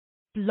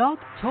Blog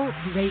Talk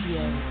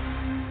Radio.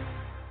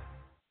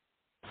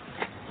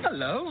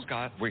 Hello.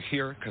 Scott, we're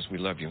here because we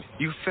love you.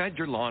 You fed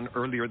your lawn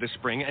earlier this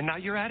spring, and now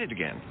you're at it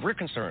again. We're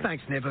concerned.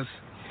 Thanks, neighbours.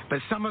 But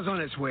summer's on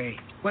its way.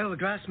 While the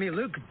grass may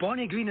look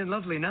bonny, green and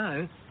lovely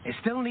now, it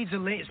still needs a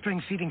late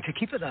spring feeding to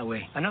keep it that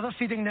way. Another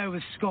feeding now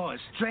with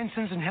Scotts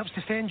strengthens and helps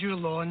defend your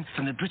lawn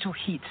from the brutal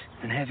heat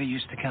and heavy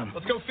use to come.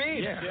 Let's go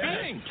feed. Yeah.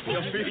 Feeding.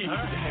 Go feed.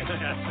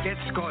 Get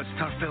Scotts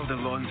Turf Builder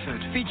Lawn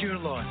Food. Feed your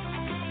lawn.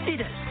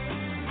 Feed it.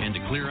 And to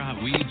clear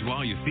out weeds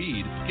while you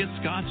feed, get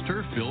Scotts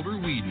Turf Builder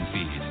Weed and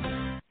Feed.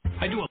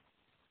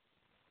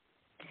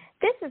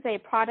 This is a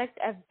product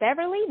of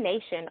Beverly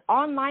Nation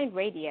Online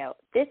Radio.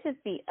 This is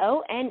the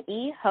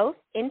ONE Host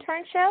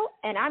Intern Show,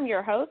 and I'm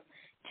your host,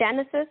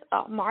 Genesis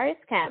Morris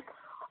Kemp.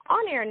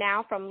 On air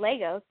now from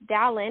Lagos,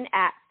 dial in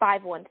at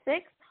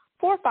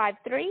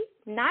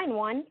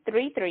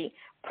 516-453-9133.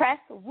 Press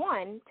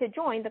 1 to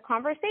join the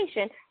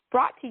conversation,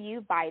 brought to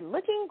you by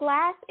Looking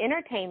Glass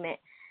Entertainment.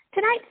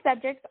 Tonight's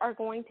subjects are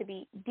going to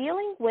be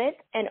dealing with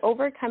and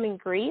overcoming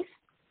grief,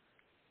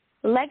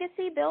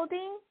 legacy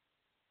building,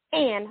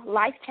 and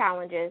life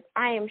challenges.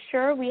 I am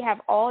sure we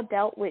have all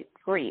dealt with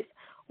grief,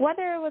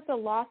 whether it was the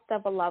loss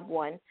of a loved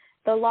one,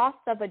 the loss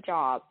of a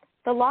job,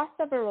 the loss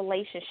of a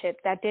relationship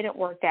that didn't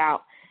work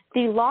out,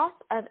 the loss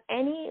of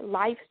any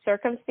life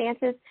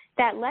circumstances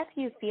that left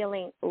you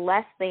feeling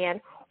less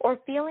than or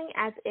feeling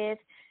as if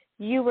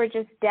you were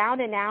just down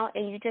and out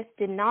and you just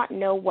did not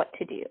know what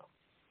to do.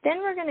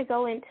 Then we're going to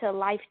go into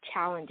life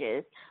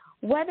challenges,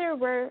 whether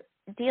we're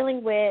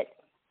dealing with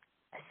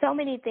so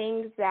many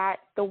things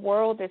that the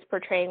world is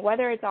portraying,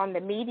 whether it's on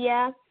the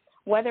media,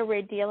 whether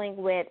we're dealing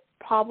with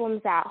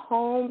problems at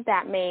home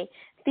that may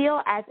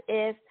feel as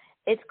if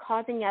it's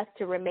causing us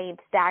to remain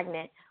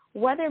stagnant,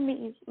 whether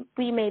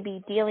we may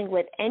be dealing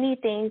with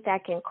anything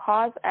that can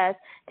cause us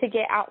to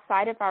get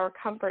outside of our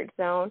comfort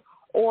zone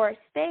or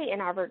stay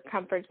in our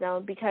comfort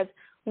zone because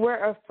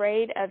we're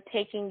afraid of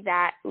taking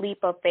that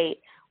leap of faith.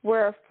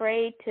 We're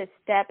afraid to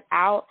step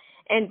out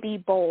and be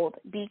bold,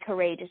 be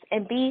courageous,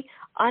 and be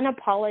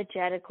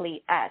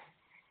unapologetically us.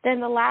 Then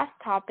the last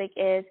topic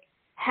is,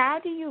 how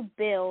do you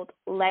build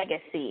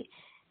legacy?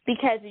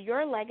 Because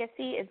your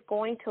legacy is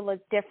going to look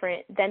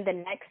different than the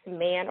next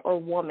man or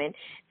woman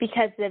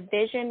because the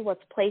vision was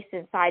placed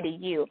inside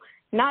of you,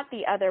 not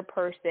the other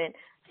person.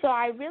 So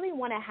I really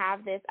want to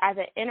have this as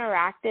an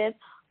interactive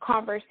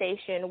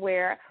conversation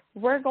where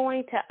we're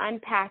going to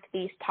unpack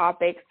these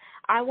topics.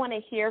 I want to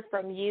hear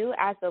from you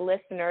as the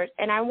listeners,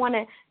 and I want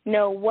to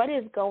know what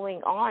is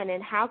going on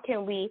and how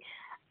can we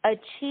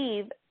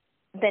achieve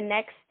the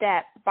next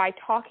step by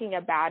talking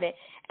about it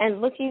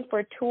and looking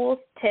for tools,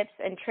 tips,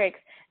 and tricks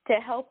to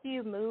help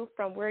you move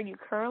from where you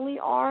currently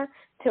are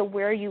to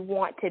where you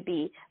want to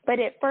be. But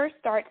it first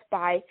starts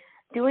by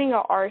doing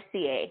a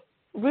RCA,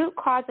 root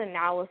cause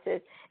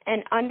analysis,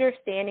 and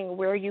understanding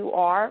where you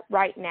are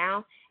right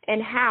now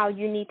and how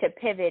you need to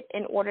pivot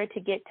in order to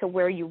get to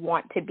where you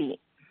want to be.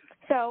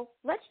 So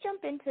let's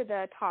jump into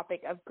the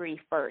topic of grief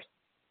first.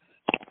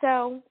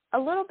 So a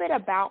little bit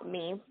about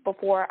me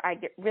before I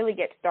really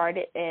get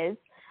started is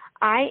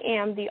I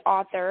am the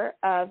author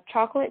of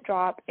Chocolate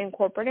Drop in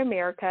Corporate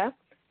America,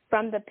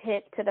 From the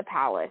Pit to the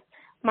Palace.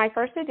 My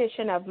first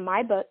edition of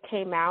my book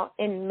came out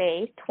in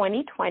May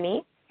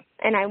 2020,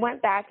 and I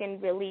went back and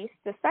released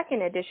the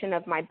second edition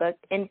of my book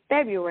in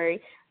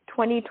February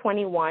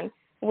 2021,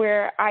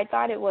 where I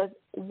thought it was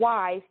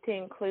wise to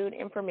include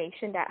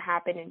information that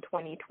happened in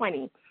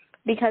 2020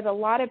 because a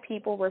lot of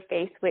people were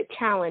faced with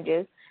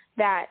challenges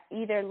that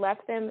either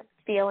left them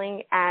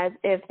feeling as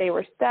if they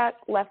were stuck,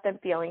 left them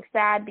feeling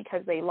sad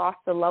because they lost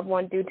a loved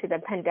one due to the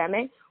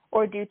pandemic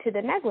or due to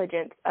the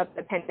negligence of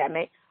the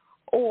pandemic,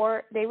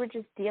 or they were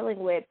just dealing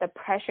with the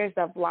pressures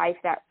of life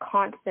that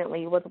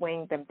constantly was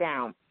weighing them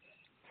down.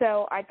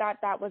 So I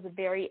thought that was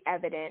very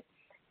evident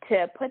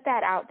to put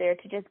that out there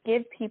to just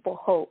give people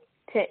hope,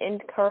 to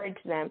encourage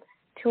them,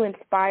 to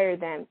inspire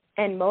them,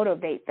 and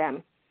motivate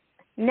them.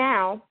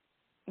 Now,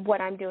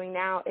 what I'm doing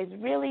now is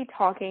really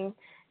talking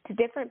to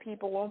different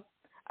people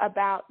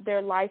about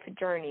their life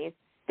journeys,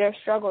 their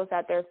struggles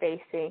that they're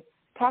facing,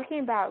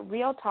 talking about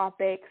real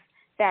topics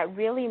that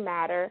really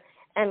matter,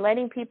 and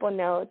letting people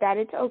know that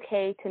it's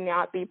okay to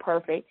not be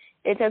perfect.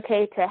 It's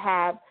okay to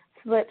have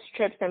slips,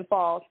 trips, and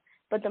falls,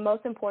 but the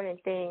most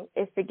important thing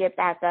is to get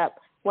back up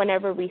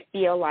whenever we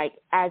feel like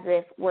as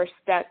if we're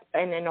stuck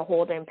and in a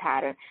holding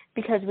pattern,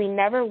 because we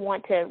never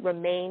want to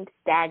remain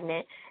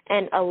stagnant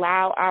and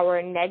allow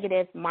our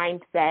negative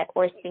mindset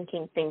or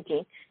thinking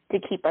to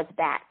keep us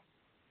back.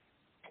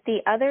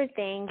 The other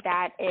thing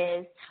that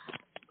is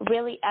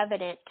really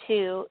evident,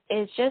 too,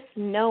 is just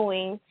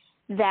knowing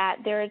that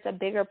there is a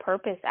bigger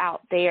purpose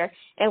out there.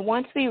 And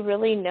once we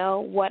really know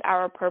what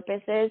our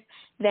purpose is,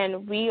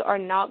 then we are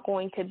not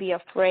going to be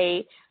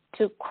afraid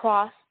to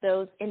cross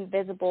those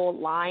invisible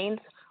lines.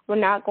 We're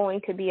not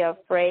going to be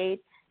afraid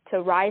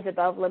to rise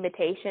above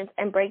limitations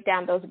and break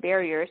down those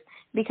barriers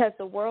because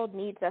the world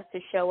needs us to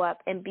show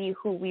up and be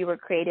who we were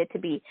created to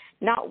be,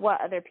 not what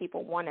other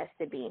people want us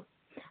to be.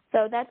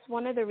 So that's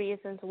one of the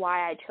reasons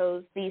why I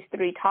chose these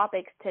 3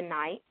 topics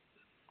tonight.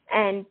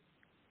 And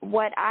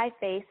what I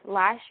faced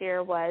last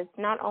year was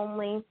not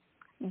only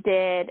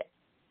did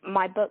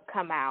my book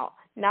come out,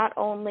 not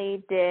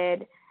only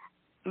did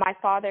my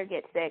father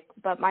get sick,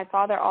 but my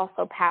father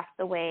also passed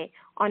away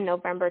on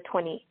November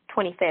 25th,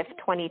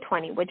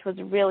 2020, which was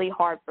really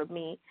hard for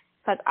me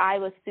because I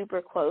was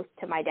super close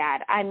to my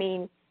dad. I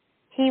mean,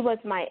 he was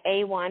my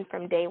A1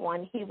 from day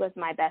one. He was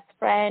my best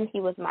friend. He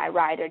was my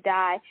ride or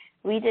die.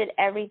 We did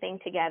everything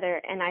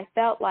together, and I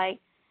felt like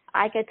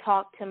I could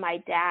talk to my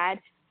dad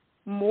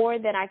more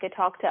than I could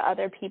talk to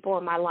other people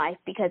in my life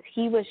because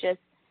he was just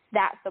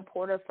that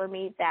supporter for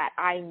me that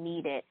I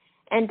needed.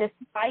 And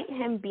despite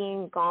him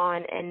being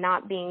gone and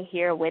not being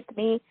here with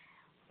me,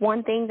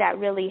 one thing that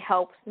really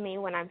helps me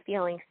when I'm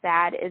feeling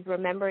sad is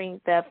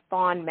remembering the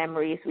fond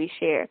memories we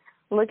share,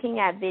 looking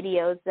at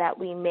videos that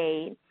we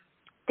made,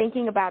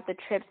 thinking about the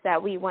trips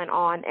that we went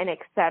on, and et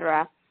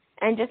cetera,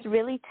 and just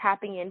really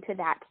tapping into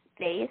that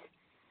space.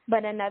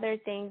 But another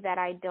thing that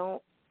I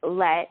don't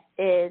let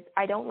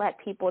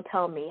people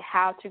tell me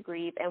how to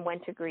grieve and when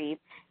to grieve,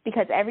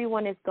 because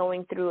everyone is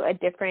going through a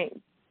different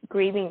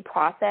grieving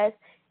process,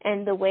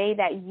 and the way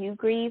that you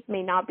grieve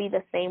may not be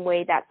the same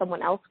way that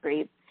someone else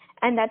grieves,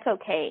 and that's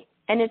okay.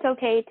 And it's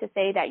okay to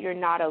say that you're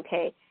not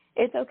okay.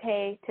 It's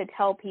okay to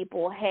tell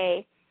people,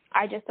 hey,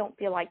 I just don't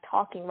feel like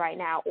talking right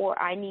now, or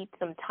I need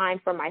some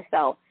time for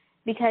myself.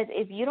 Because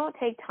if you don't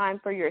take time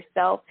for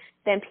yourself,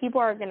 then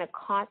people are going to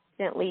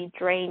constantly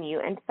drain you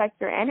and suck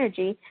your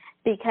energy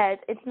because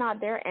it's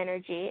not their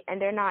energy and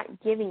they're not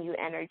giving you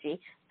energy.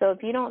 So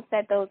if you don't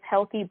set those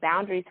healthy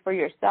boundaries for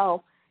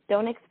yourself,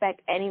 don't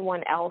expect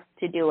anyone else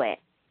to do it.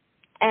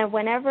 And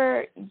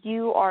whenever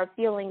you are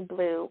feeling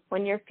blue,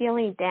 when you're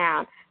feeling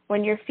down,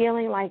 when you're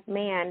feeling like,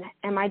 man,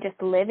 am I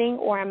just living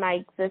or am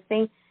I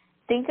existing,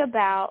 think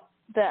about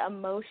the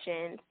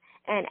emotions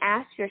and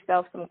ask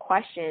yourself some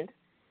questions.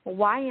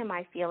 Why am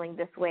I feeling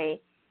this way?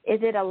 Is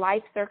it a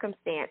life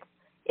circumstance?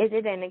 Is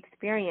it an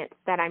experience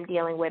that I'm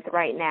dealing with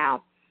right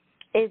now?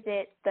 Is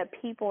it the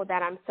people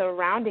that I'm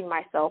surrounding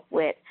myself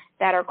with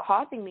that are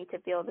causing me to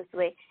feel this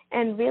way?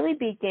 And really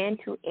begin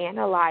to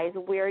analyze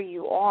where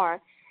you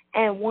are.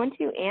 And once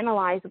you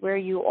analyze where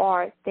you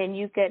are, then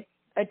you could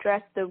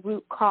address the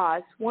root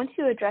cause. Once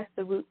you address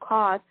the root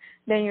cause,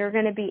 then you're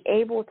going to be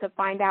able to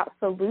find out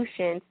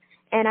solutions.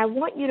 And I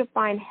want you to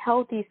find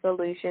healthy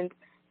solutions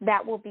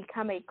that will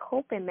become a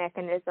coping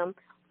mechanism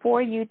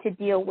for you to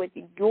deal with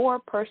your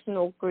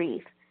personal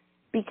grief.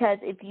 Because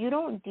if you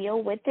don't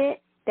deal with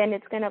it, then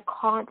it's going to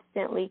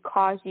constantly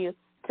cause you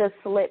to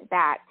slip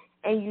back.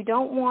 And you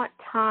don't want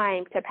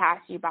time to pass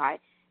you by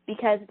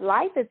because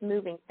life is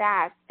moving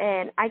fast.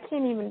 And I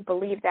can't even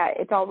believe that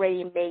it's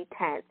already May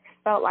 10th.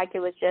 Felt like it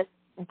was just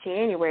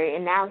January.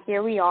 And now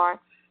here we are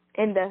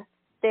in the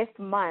 5th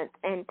month.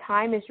 And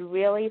time is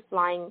really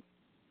flying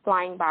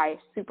by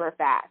super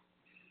fast.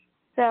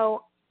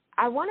 So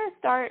I want to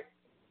start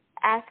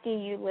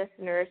asking you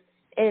listeners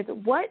is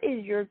what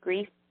is your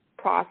grief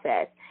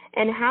process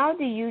and how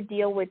do you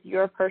deal with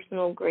your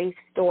personal grief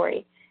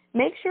story?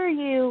 Make sure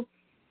you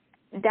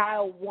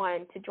dial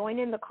 1 to join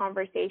in the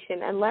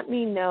conversation and let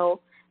me know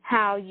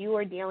how you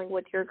are dealing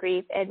with your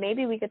grief, and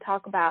maybe we could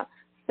talk about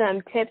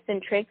some tips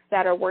and tricks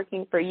that are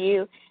working for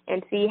you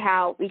and see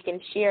how we can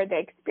share the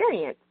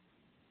experience.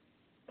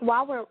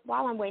 While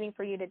I'm waiting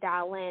for you to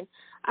dial in,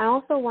 I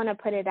also want to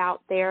put it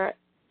out there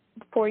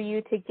for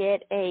you to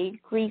get a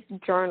grief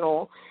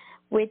journal,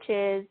 which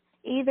is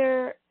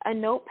either a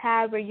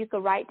notepad where you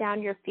could write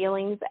down your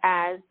feelings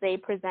as they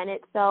present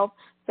itself,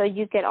 so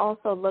you could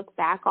also look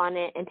back on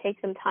it and take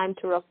some time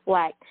to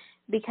reflect,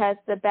 because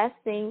the best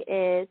thing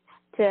is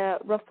to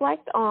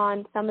reflect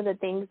on some of the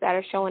things that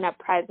are showing up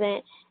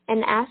present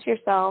and ask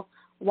yourself,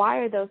 why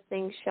are those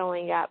things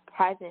showing up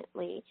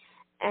presently?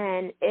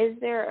 And is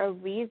there a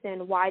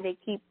reason why they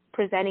keep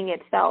presenting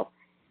itself?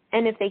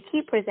 And if they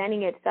keep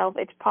presenting itself,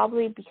 it's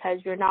probably because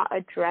you're not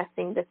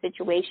addressing the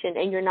situation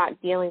and you're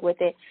not dealing with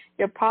it.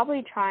 You're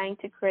probably trying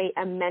to create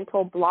a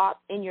mental block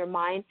in your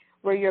mind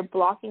where you're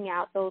blocking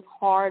out those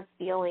hard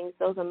feelings,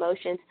 those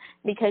emotions,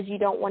 because you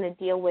don't want to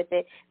deal with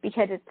it,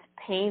 because it's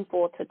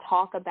painful to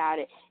talk about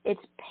it.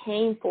 It's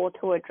painful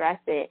to address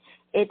it.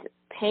 It's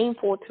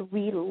painful to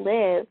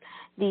relive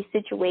the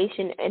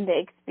situation and the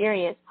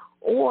experience.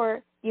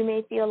 Or you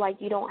may feel like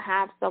you don't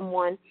have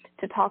someone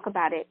to talk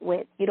about it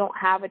with. You don't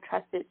have a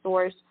trusted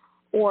source,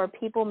 or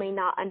people may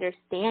not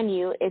understand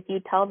you if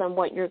you tell them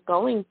what you're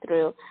going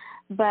through.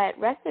 But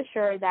rest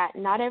assured that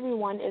not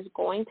everyone is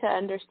going to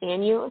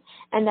understand you,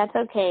 and that's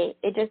okay.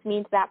 It just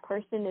means that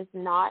person is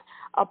not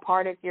a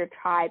part of your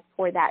tribe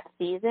for that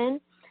season,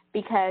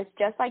 because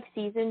just like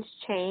seasons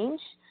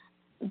change,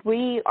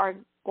 we are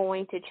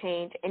going to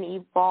change and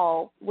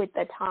evolve with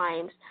the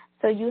times.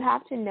 So you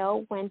have to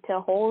know when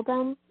to hold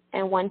them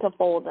and when to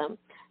fold them.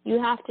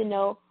 You have to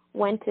know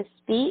when to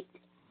speak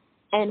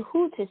and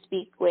who to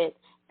speak with,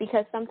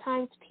 because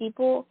sometimes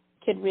people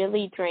could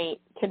really drain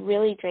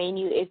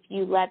you if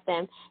you let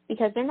them,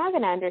 because they're not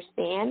going to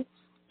understand.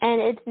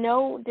 And it's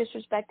no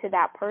disrespect to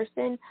that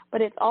person,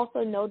 but it's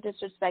also no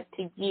disrespect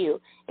to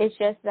you. It's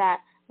just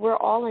that we're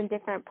all in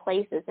different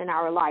places in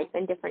our life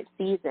in different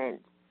seasons.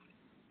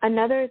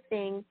 Another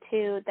thing,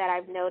 too, that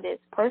I've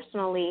noticed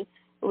personally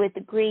with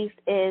grief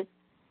is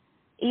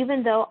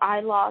even though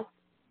I lost,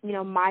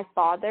 my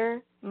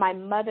father, my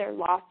mother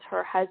lost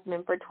her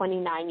husband for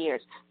 29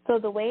 years. So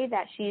the way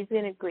that she's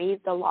going to grieve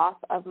the loss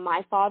of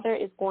my father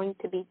is going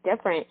to be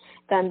different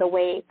than the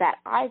way that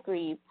I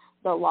grieve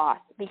the loss,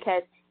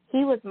 because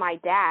he was my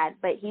dad,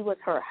 but he was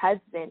her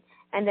husband.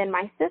 And then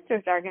my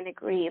sisters are going to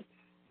grieve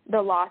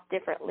the loss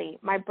differently.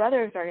 My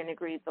brothers are going to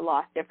grieve the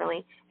loss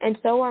differently. And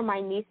so are my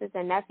nieces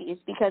and nephews,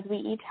 because we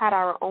each had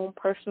our own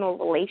personal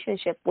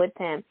relationship with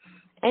him.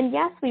 And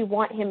yes, we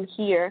want him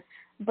here,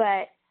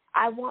 but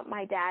I want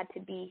my dad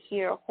to be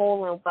here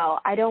whole and well.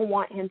 I don't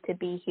want him to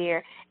be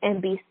here and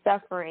be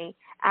suffering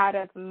out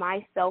of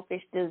my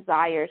selfish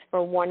desires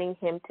for wanting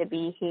him to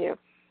be here.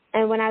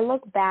 And when I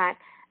look back,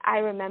 I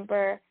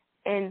remember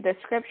in the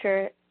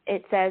scripture,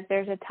 it says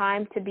there's a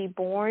time to be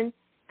born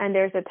and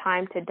there's a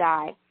time to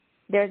die.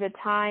 There's a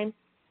time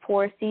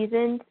for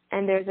seasons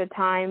and there's a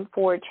time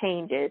for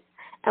changes.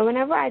 And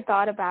whenever I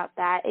thought about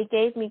that, it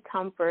gave me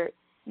comfort,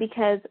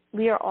 because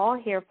we are all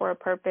here for a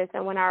purpose.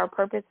 And when our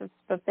purpose is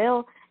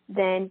fulfilled,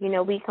 then,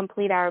 we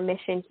complete our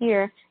mission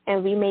here,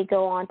 and we may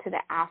go on to the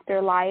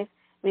afterlife.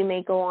 We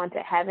may go on to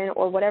heaven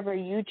or whatever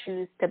you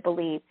choose to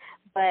believe.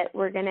 But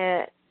we're going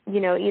to,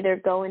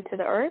 either go into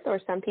the earth, or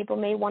some people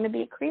may want to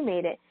be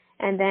cremated,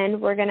 and then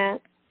we're going to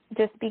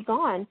just be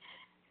gone.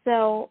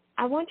 So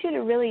I want you to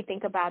really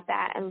think about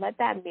that and let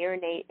that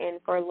marinate in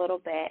for a little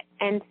bit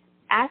and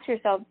ask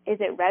yourself, is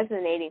it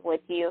resonating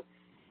with you?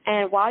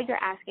 And while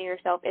you're asking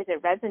yourself, is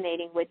it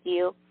resonating with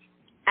you,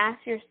 ask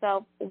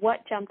yourself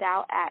what jumped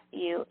out at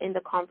you in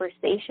the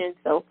conversation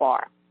so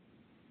far.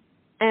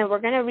 And we're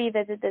going to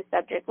revisit this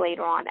subject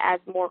later on as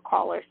more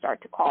callers start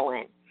to call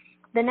in.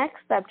 The next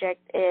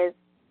subject is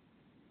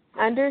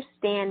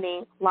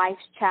understanding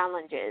life's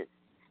challenges.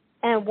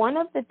 And one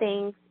of the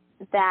things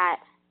that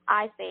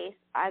I faced,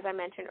 as I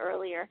mentioned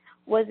earlier,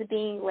 was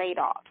being laid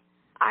off.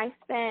 I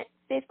spent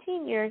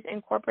 15 years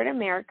in corporate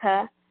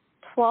America,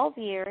 12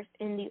 years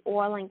in the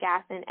oil and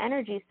gas and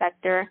energy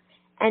sector,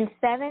 and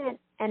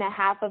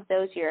 7.5 of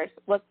those years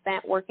was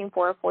spent working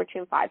for a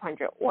Fortune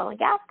 500 oil and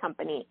gas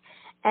company.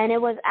 And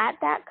it was at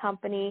that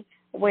company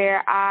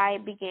where I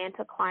began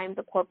to climb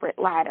the corporate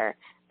ladder.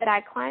 But I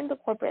climbed the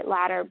corporate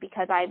ladder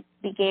because I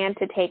began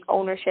to take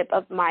ownership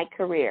of my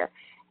career.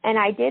 And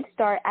I did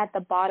start at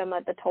the bottom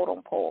of the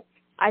totem pole.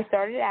 I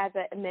started as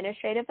an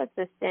administrative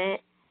assistant.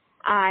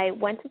 I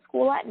went to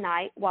school at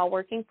night while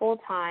working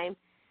full-time.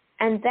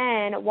 And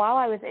then while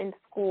I was in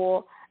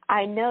school,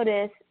 I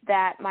noticed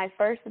that my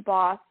first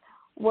boss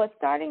was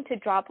starting to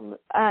drop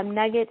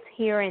nuggets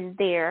here and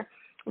there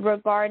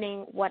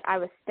regarding what I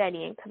was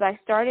studying, because I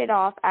started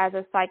off as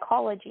a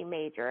psychology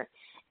major.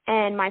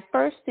 And my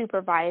first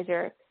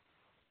supervisor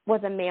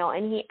was a male,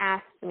 and he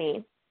asked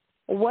me,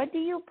 what do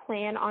you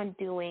plan on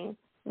doing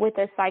with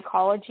a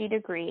psychology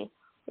degree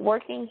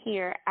working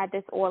here at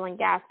this oil and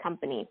gas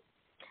company?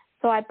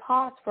 So I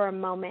paused for a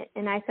moment,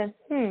 and I said,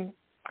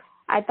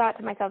 I thought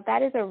to myself,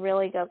 that is a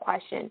really good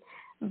question.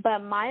 But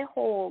my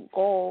whole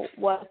goal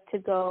was to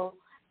go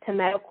to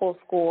medical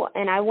school,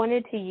 and I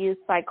wanted to use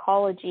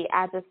psychology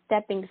as a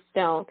stepping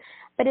stone.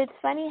 But it's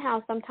funny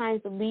how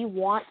sometimes we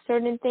want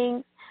certain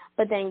things,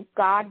 but then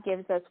God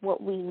gives us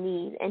what we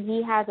need, and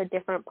he has a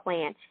different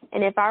plan.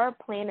 And if our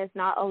plan is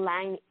not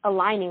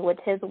aligning with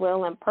his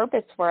will and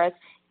purpose for us,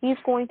 he's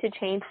going to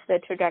change the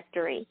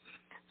trajectory.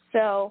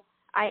 So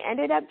I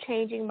ended up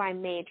changing my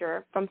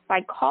major from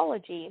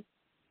psychology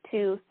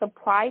to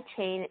supply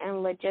chain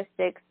and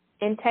logistics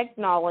in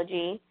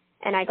technology,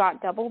 and I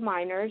got double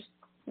minors,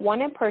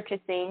 one in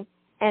purchasing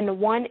and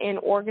one in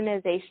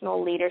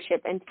organizational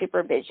leadership and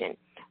supervision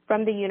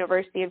from the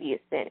University of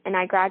Houston, and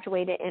I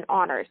graduated in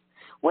honors,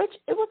 which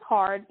it was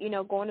hard,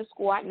 going to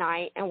school at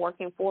night and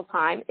working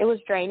full-time. It was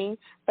draining,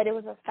 but it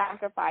was a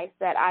sacrifice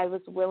that I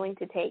was willing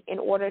to take in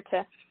order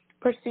to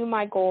pursue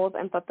my goals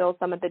and fulfill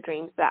some of the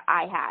dreams that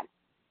I had.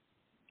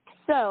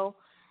 So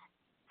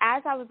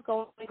as I was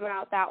going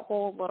throughout that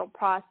whole little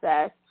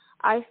process,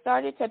 I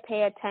started to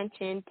pay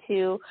attention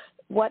to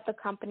what the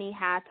company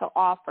had to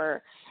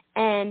offer.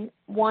 And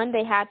one,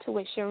 they had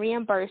tuition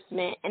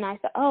reimbursement. And I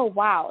said, oh,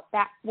 wow,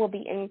 that will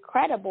be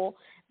incredible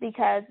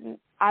because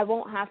I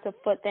won't have to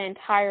foot the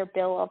entire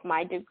bill of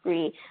my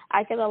degree.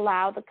 I could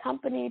allow the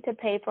company to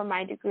pay for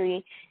my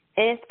degree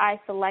if I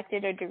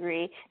selected a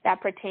degree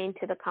that pertained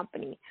to the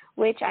company,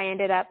 which I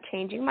ended up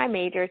changing my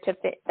major to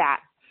fit that.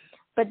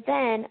 But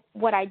then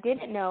what I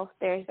didn't know,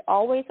 there's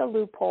always a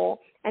loophole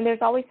and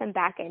there's always some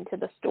back end to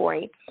the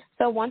story.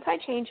 So once I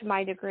changed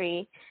my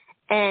degree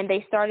and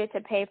they started to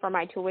pay for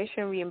my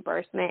tuition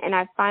reimbursement and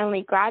I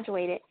finally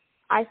graduated,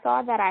 I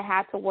saw that I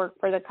had to work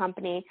for the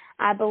company.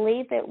 I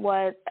believe it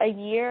was a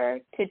year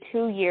to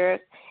 2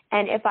 years,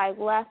 and if I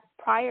left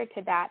prior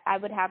to that, I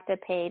would have to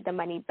pay the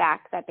money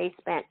back that they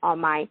spent on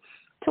my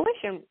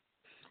tuition.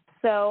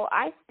 So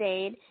I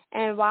stayed,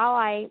 and while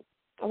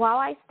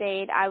I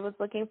stayed, I was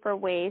looking for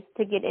ways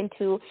to get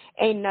into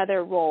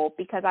another role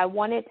because I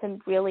wanted to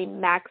really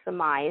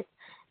maximize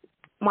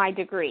my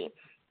degree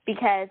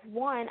because,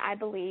 one, I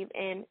believe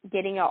in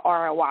getting a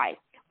ROI.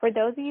 For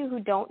those of you who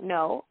don't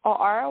know, a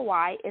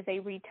ROI is a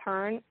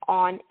return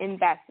on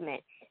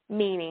investment,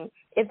 meaning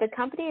if the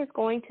company is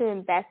going to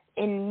invest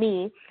in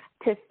me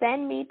to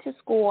send me to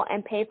school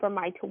and pay for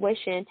my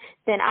tuition,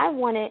 then I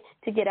wanted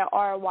to get an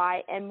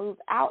ROI and move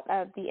out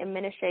of the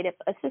administrative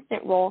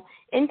assistant role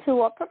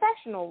into a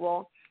professional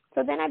role.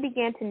 So then I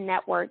began to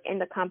network in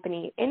the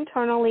company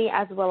internally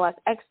as well as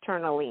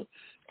externally.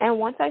 And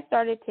once I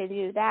started to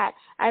do that,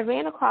 I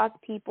ran across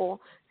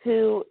people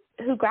who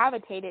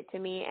gravitated to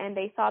me, and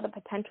they saw the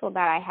potential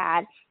that I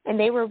had, and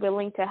they were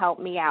willing to help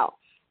me out.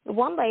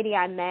 One lady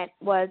I met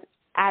was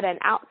at an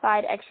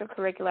outside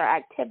extracurricular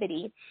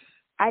activity.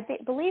 I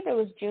believe it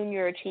was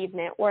Junior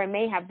Achievement, or it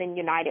may have been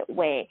United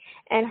Way.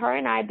 And her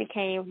and I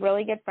became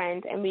really good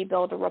friends, and we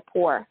built a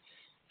rapport.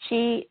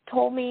 She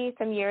told me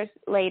some years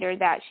later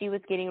that she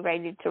was getting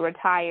ready to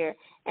retire.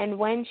 And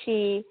when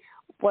she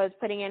was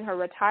putting in her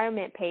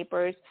retirement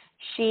papers,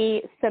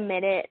 she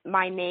submitted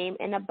my name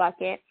in a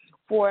bucket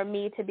for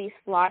me to be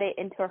slotted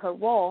into her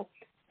role.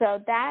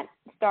 So that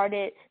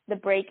started the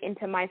break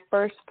into my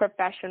first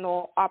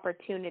professional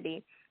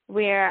opportunity,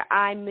 where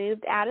I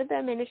moved out of the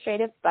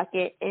administrative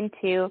bucket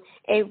into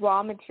a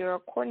raw material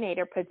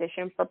coordinator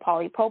position for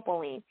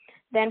polypropylene.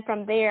 Then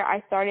from there,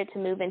 I started to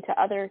move into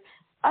other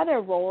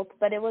roles,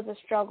 but it was a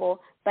struggle.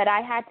 But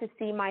I had to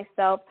see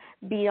myself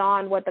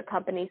beyond what the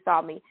company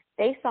saw me.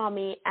 They saw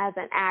me as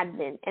an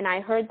admin, and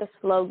I heard the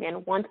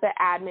slogan, once an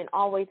admin,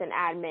 always an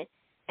admin.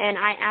 And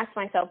I asked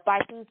myself, by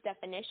whose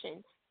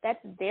definition? That's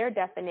their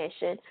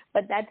definition,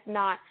 but that's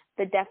not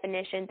the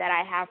definition that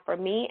I have for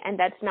me, and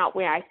that's not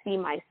where I see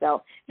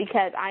myself,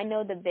 because I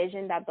know the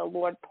vision that the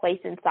Lord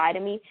placed inside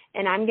of me,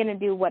 and I'm going to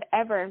do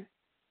whatever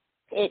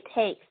it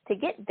takes to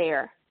get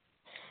there.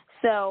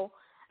 So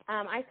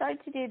I started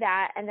to do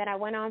that, and then I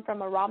went on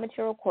from a raw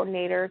material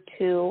coordinator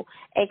to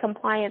a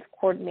compliance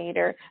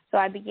coordinator. So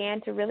I began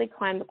to really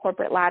climb the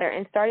corporate ladder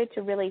and started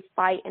to really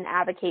fight and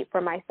advocate for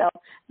myself.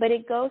 But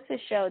it goes to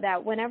show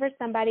that whenever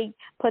somebody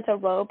puts a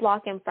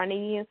roadblock in front of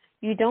you,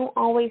 you don't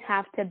always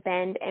have to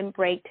bend and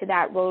break to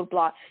that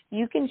roadblock.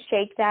 You can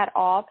shake that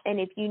off, and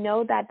if you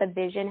know that the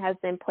vision has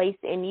been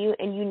placed in you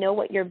and you know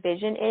what your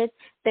vision is,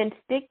 then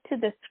stick to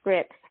the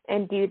script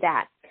and do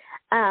that.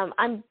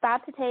 I'm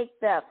about to take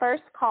the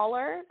first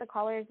caller. The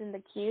caller is in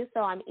the queue,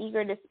 so I'm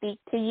eager to speak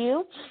to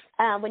you.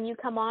 When you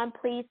come on,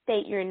 please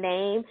state your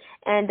name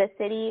and the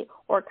city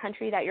or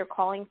country that you're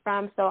calling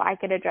from so I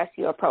could address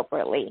you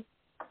appropriately.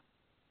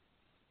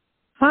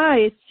 Hi,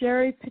 it's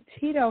Jerry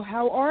Petito.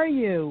 How are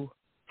you?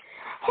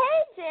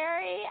 Hey,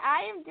 Jerry.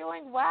 I am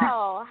doing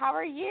well. How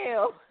are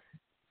you?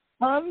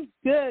 I'm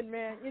good,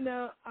 man. You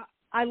know,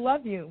 I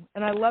love you,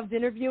 and I loved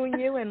interviewing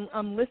you, and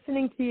I'm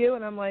listening to you,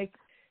 and I'm like,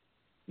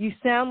 you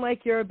sound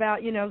like you're about,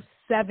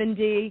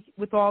 70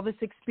 with all this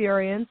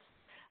experience.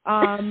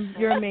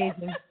 You're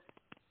amazing.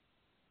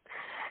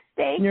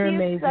 Thank you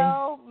amazing.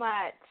 So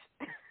much.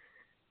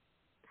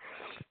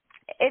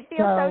 It feels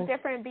so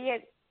different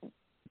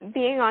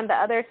being on the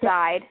other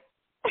side.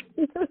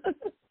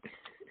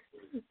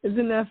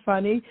 Isn't that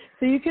funny?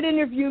 So you could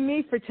interview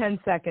me for 10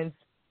 seconds.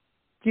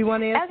 Do you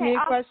want to ask me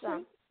a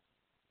question?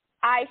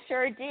 I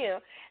sure do.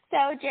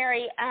 So,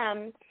 Jerry,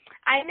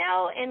 I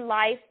know in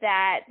life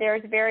that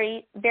there's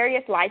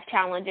various life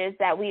challenges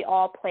that we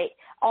all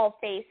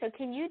face. So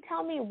can you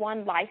tell me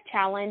one life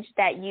challenge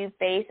that you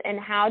face and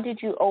how did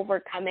you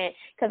overcome it?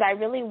 Because I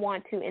really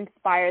want to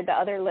inspire the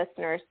other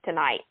listeners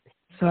tonight.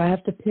 So I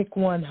have to pick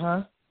one,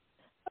 huh?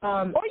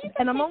 Or you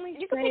can and I'm pick,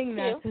 only saying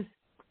that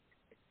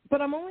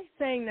but I'm only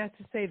saying that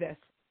to say this.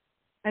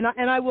 And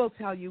I will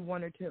tell you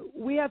one or two.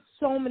 We have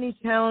so many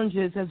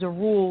challenges as a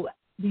rule.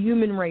 The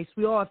human race,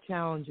 we all have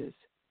challenges.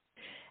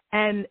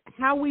 And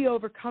how we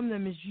overcome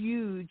them is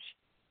huge.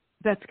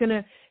 That's going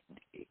to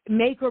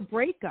make or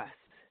break us.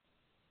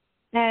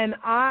 And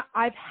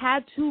I've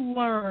had to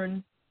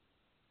learn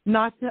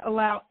not to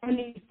allow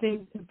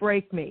anything to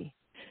break me.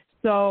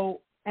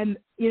 So, and,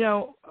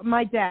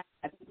 my dad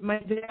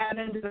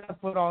ended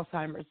up with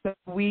Alzheimer's. So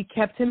we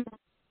kept him.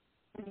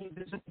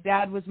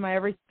 Dad was my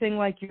everything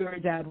like your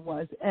dad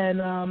was.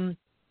 And,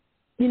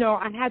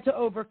 I had to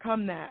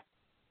overcome that.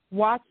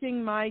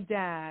 Watching my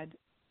dad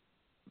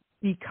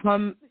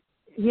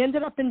he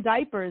ended up in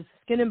diapers,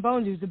 skin and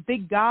bones. He was a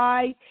big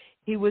guy.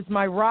 He was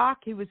my rock.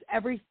 He was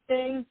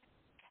everything.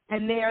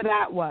 And there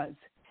that was.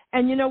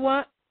 And you know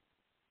what?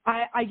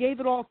 I gave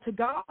it all to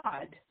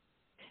God.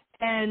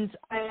 And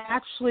I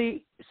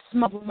actually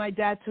smiled when my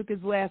dad took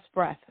his last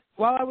breath.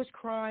 While I was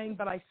crying,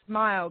 but I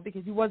smiled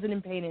because he wasn't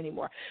in pain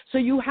anymore. So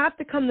you have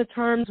to come to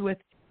terms with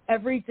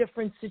every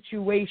different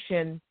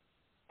situation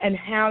and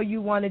how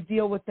you want to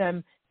deal with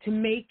them to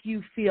make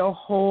you feel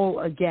whole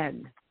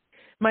again.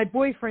 My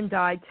boyfriend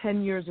died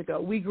 10 years ago.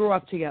 We grew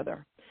up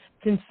together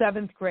since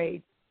 7th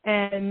grade.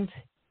 And,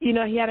 he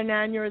had an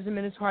aneurysm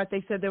in his heart.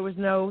 They said there was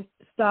no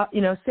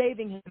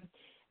saving him.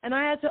 And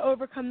I had to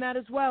overcome that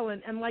as well.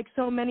 And like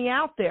so many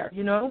out there,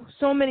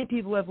 so many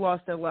people have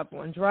lost their loved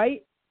ones,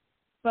 right?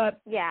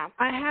 But yeah,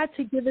 I had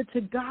to give it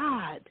to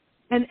God.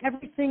 and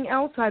everything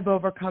else I've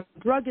overcome,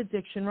 drug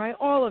addiction, right,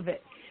 all of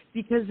it.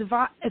 Because if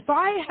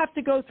I have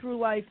to go through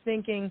life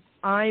thinking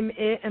I'm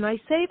it, and I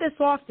say this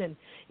often,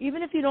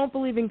 even if you don't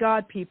believe in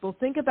God, people,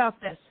 think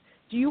about this.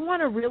 Do you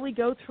want to really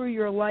go through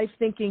your life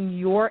thinking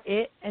you're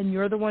it and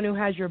you're the one who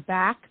has your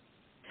back?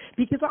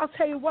 Because I'll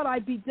tell you what,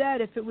 I'd be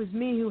dead if it was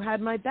me who had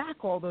my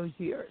back all those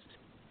years.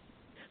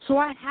 So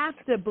I have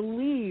to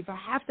believe, I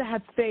have to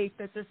have faith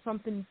that there's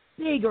something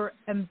bigger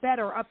and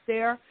better up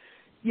there,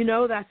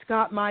 that's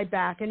got my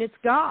back, and it's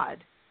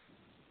God.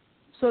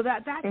 So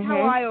that's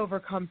how I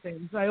overcome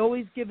things. I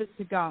always give it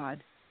to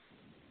God.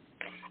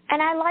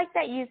 And I like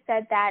that you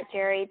said that,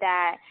 Jerry,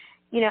 that,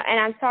 and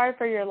I'm sorry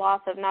for your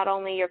loss of not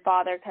only your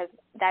father, because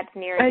that's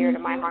near and dear to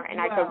my heart. And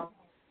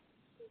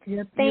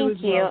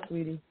Thank you. Well,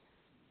 sweetie.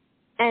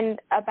 And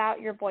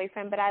about your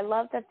boyfriend, but I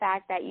love the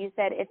fact that you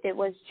said if it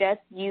was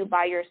just you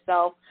by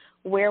yourself,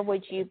 where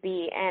would you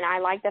be? And I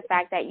like the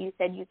fact that you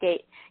said you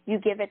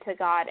give it to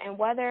God. And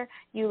whether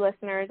you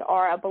listeners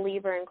are a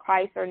believer in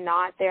Christ or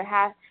not,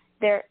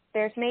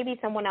 there's maybe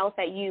someone else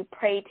that you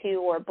pray to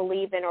or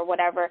believe in or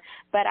whatever,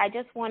 but I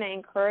just want to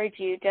encourage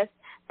you, just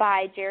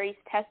by Jerry's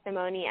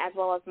testimony as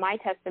well as my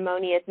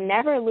testimony, is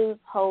never lose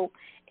hope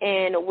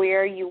in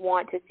where you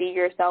want to see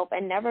yourself,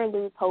 and never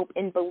lose hope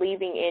in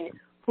believing in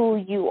who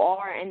you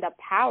are and the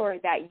power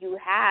that you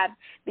have,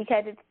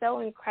 because it's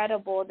so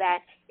incredible that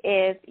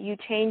if you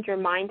change your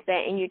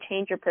mindset and you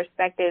change your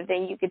perspective,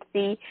 then you could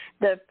see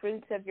the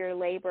fruits of your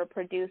labor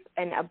produce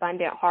an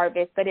abundant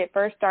harvest. But it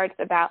first starts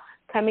about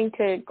coming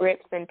to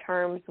grips and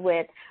terms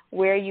with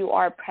where you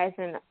are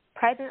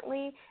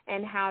presently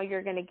and how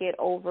you're going to get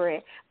over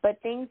it.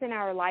 But things in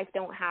our life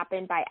don't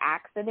happen by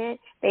accident.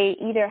 They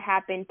either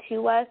happen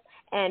to us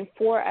and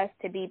for us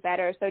to be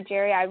better. So,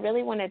 Jerry, I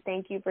really want to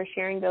thank you for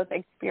sharing those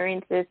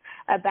experiences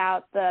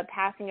about the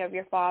passing of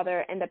your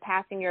father and the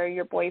passing of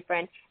your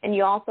boyfriend. And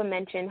you also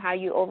mentioned how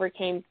you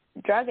overcame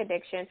drug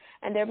addiction,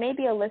 and there may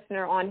be a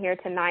listener on here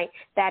tonight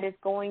that is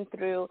going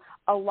through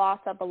a loss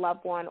of a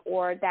loved one,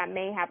 or that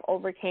may have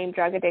overcame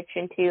drug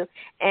addiction too.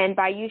 And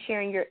by you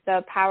sharing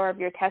the power of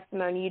your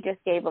testimony, you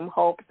just gave them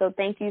hope. So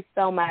thank you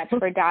so much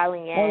for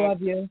dialing in. I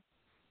love you.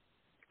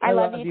 I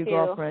love you too,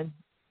 girlfriend.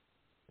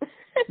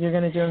 You're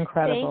going to do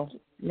incredible.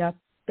 Yep.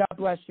 God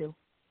bless you.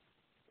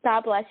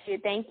 God bless you.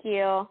 Thank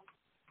you.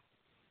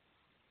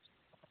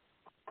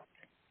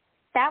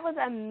 That was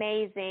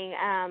amazing.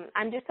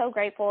 I'm just so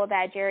grateful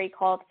that Jerry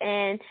called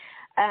in.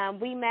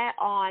 We met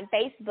on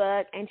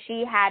Facebook, and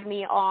she had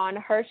me on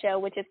her show,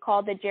 which is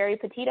called The Jerry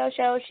Petito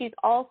Show. She's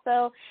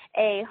also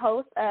a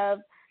host of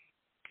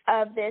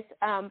this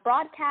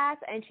broadcast,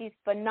 and she's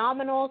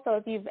phenomenal. So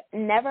if you've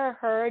never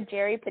heard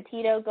Jerry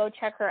Petito, go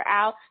check her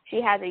out.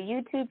 She has a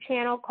YouTube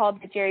channel called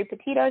The Jerry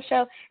Petito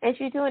Show, and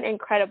she's doing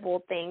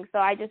incredible things. So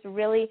I just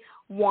really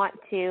want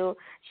to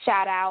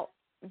shout out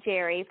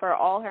Jerry for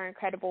all her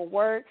incredible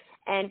work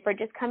and for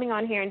just coming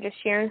on here and just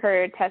sharing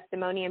her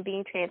testimony and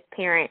being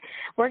transparent.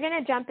 We're going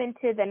to jump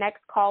into the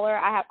next caller.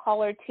 I have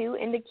caller 2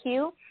 in the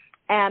queue.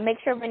 Make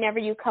sure whenever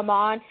you come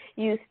on,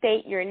 you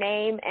state your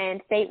name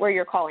and state where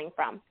you're calling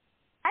from.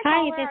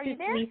 Hi, this is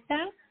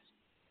Lisa.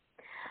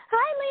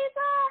 Hi,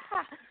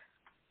 Lisa.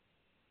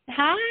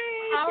 Hi,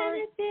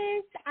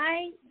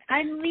 Genesis.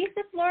 I'm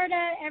Lisa,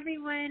 Florida,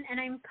 everyone, and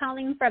I'm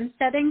calling from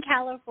Southern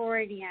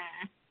California.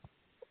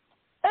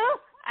 Oh,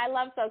 I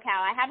love SoCal.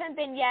 I haven't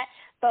been yet,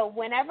 but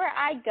whenever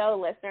I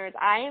go, listeners,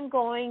 I am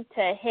going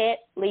to hit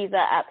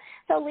Lisa up.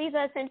 So,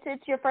 Lisa, since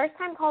it's your first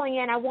time calling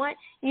in, I want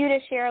you to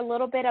share a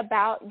little bit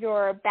about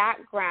your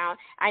background.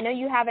 I know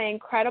you have an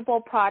incredible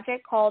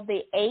project called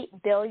the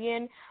 8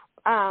 Billion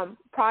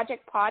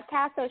Project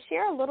Podcast, so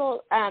share a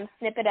little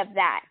snippet of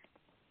that.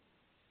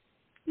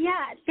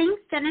 Yeah,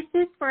 thanks,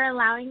 Genesis, for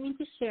allowing me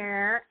to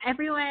share.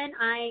 Everyone,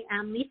 I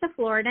am Lisa,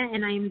 Florida,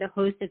 and I am the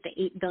host of the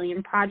 8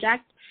 Billion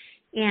Project.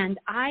 And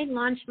I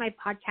launched my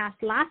podcast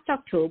last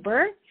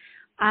October.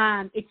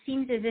 It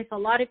seems as if a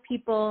lot of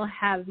people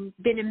have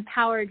been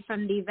empowered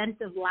from the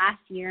events of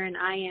last year, and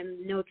I am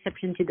no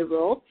exception to the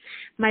rule.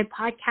 My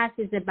podcast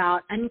is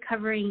about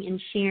uncovering and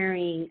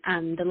sharing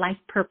the life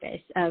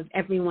purpose of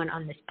everyone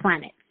on this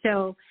planet.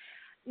 So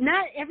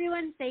not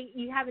everyone say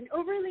you have an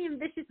overly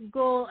ambitious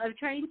goal of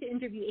trying to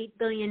interview 8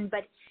 billion,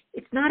 but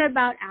it's not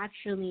about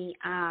actually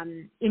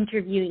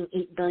interviewing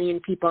 8 billion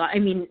people. I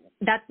mean,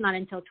 that's not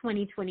until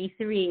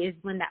 2023 is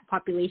when that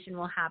population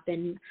will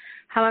happen.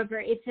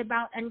 However, it's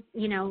about,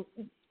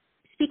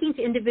 speaking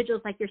to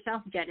individuals like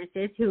yourself,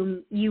 Genesis,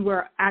 whom you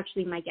were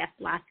actually my guest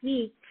last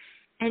week,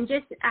 and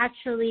just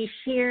actually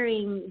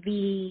sharing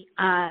the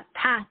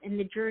path and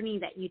the journey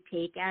that you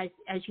take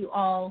as you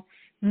all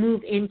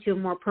move into a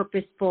more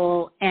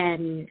purposeful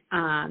and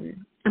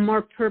a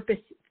more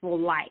purposeful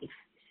life.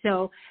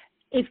 So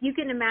if you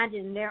can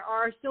imagine, there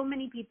are so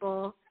many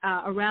people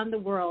around the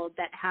world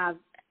that have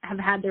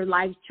had their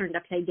lives turned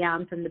upside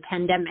down from the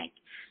pandemic.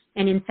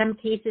 And in some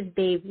cases,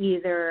 they've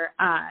either,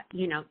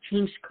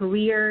 changed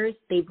careers,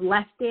 they've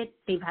left it,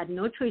 they've had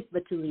no choice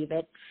but to leave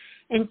it.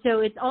 And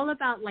so it's all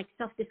about like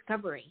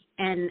self-discovery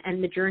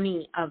and the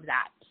journey of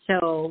that.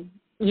 So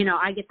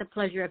I get the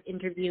pleasure of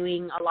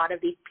interviewing a lot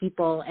of these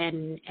people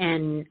and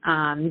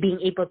being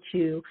able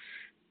to,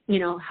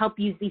 help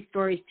use these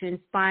stories to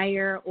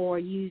inspire or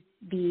use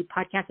the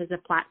podcast as a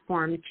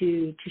platform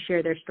to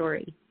share their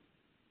story.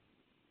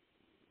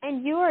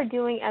 And you are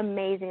doing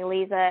amazing,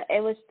 Lisa.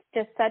 It was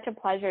just such a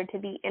pleasure to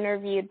be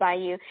interviewed by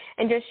you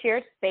and just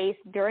share space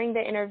during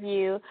the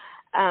interview,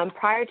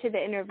 prior to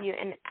the interview,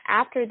 and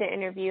after the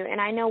interview. And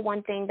I know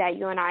one thing that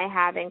you and I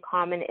have in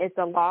common is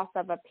the loss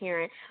of a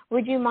parent.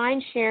 Would you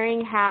mind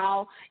sharing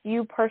how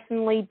you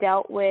personally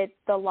dealt with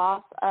the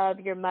loss of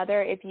your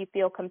mother, if you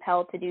feel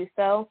compelled to do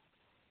so?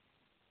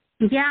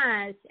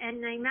 Yes,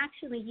 and I'm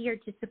actually here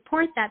to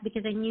support that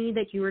because I knew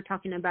that you were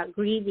talking about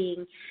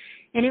grieving,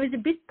 and it was a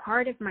big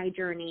part of my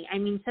journey. I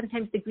mean,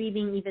 sometimes the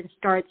grieving even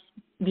starts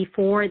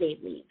before they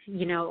leave,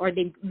 or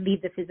they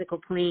leave the physical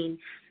plane.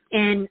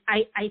 And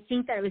I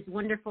think that it was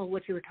wonderful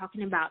what you were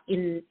talking about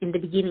in the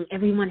beginning.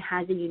 Everyone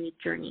has a unique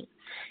journey.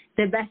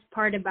 The best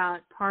part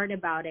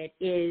about it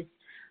is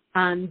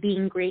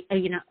being great,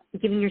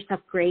 giving yourself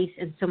grace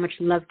and so much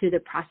love through the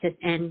process,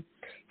 and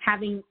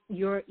having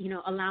your,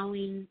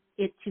 allowing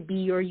it to be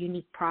your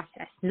unique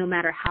process, no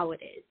matter how it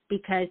is.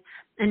 Because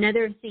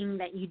another thing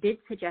that you did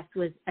suggest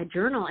was a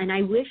journal, and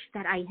I wish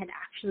that I had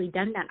actually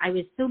done that. I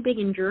was so big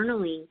in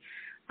journaling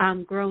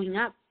growing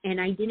up,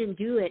 and I didn't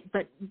do it.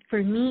 But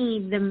for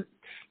me,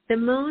 the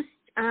most,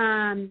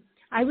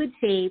 I would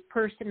say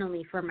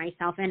personally for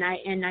myself, and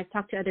I've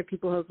talked to other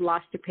people who have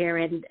lost a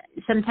parent,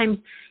 sometimes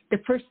the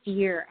first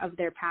year of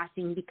their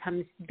passing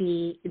becomes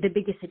the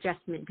biggest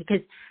adjustment,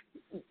 because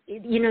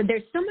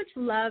there's so much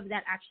love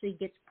that actually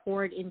gets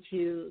poured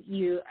into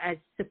you as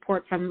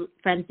support from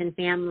friends and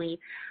family.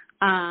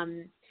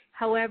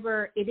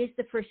 However, it is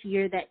the first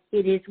year that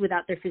it is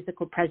without their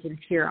physical presence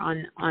here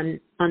on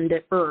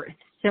the earth.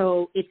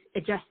 So it's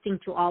adjusting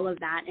to all of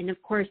that. And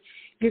of course,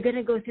 you're going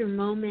to go through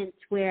moments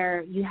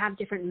where you have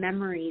different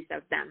memories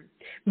of them.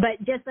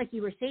 But just like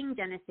you were saying,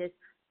 Genesis,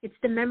 it's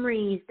the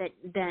memories that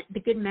the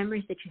good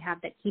memories that you have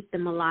that keep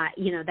them alive,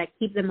 that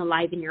keep them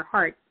alive in your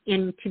heart.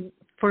 And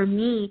for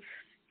me,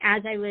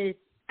 as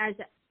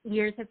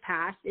years have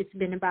passed, it's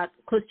been about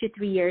close to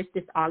 3 years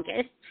this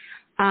August.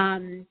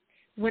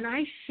 When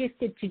I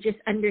shifted to just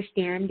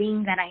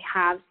understanding that I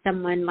have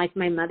someone like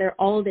my mother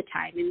all the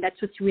time, and that's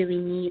what's really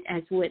neat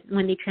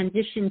when they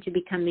transition to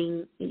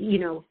becoming,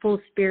 full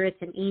spirits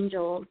and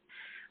angels,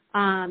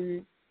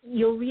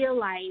 you'll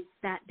realize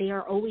that they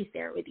are always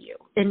there with you.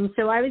 And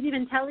so I was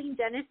even telling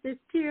Genesis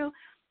too,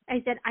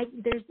 I said,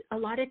 there's a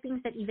lot of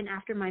things that even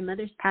after my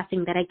mother's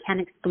passing that I can't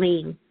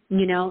explain,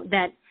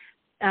 that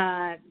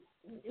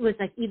it was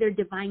like either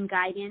divine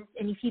guidance,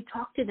 and if you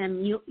talk to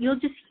them, you'll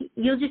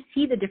just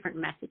see the different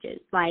messages.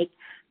 Like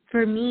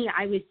for me,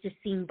 I was just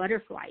seeing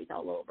butterflies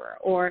all over,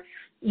 or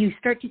you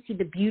start to see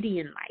the beauty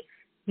in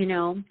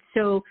life,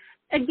 So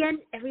again,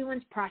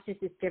 everyone's process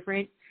is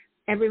different.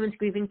 Everyone's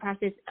grieving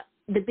process.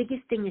 The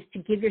biggest thing is to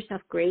give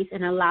yourself grace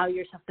and allow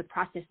yourself the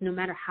process, no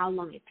matter how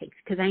long it takes.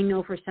 Because I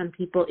know for some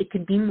people it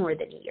could be more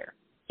than a year.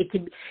 It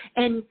could,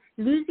 and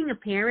losing a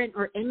parent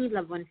or any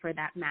loved one for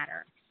that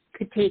matter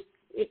could take.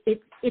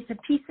 It's a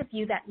piece of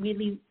you that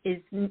really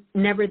is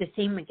never the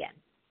same again.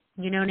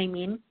 You know what I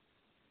mean?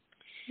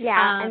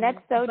 Yeah, and that's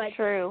so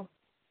true.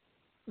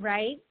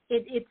 Right?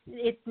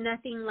 It's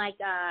nothing like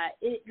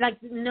like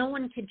no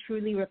one could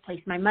truly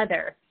replace my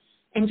mother,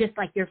 and just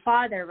like your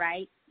father,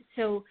 right?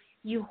 So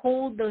you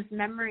hold those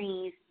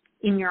memories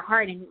in your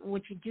heart, and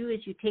what you do is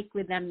you take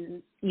with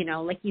them,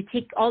 like you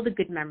take all the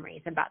good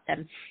memories about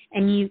them,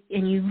 and you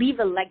leave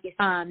a legacy,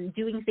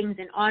 doing things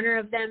in honor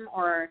of them,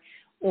 or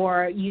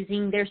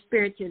using their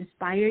spirit to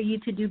inspire you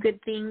to do good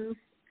things.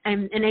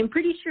 And I'm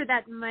pretty sure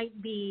that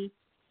might be,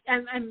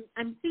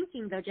 I'm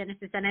thinking though,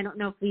 Genesis, and I don't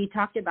know if we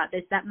talked about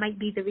this, that might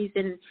be the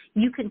reason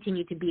you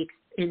continue to be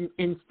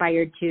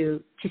inspired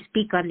to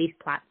speak on these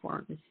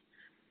platforms.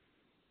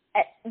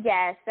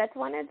 Yes, that's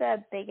one of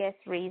the biggest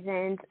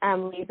reasons,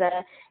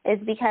 Lisa, is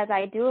because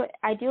I do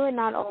it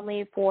not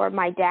only for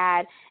my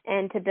dad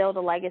and to build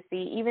a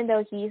legacy. Even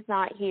though he's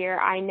not here,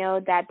 I know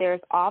that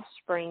there's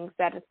offsprings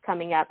that is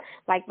coming up,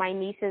 like my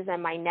nieces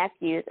and my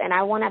nephews, and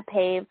I want to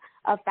pave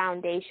a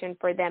foundation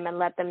for them and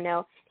let them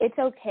know it's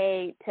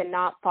okay to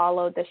not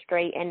follow the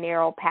straight and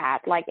narrow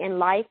path. Like in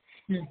life,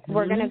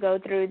 we're going to go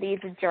through these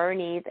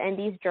journeys, and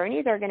these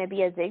journeys are going to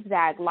be a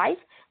zigzag. Life,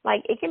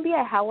 like it can be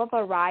a hell of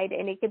a ride,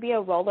 and it could be a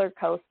roller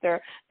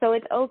coaster. So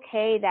it's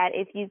okay that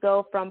if you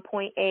go from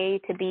point A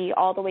to B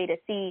all the way to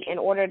C in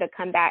order to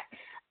come back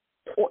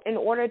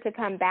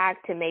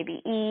to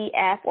maybe E,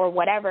 F, or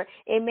whatever,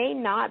 it may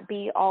not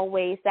be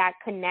always that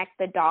connect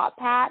the dot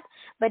path,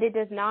 but it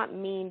does not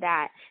mean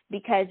that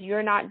because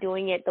you're not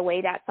doing it the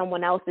way that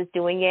someone else is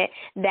doing it,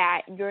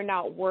 that you're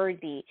not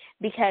worthy,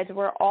 because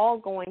we're all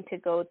going to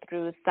go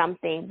through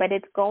something, but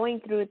it's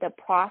going through the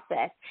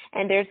process,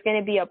 and there's going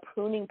to be a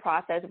pruning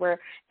process where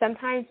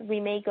sometimes we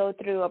may go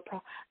through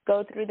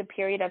the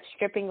period of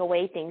stripping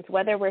away things,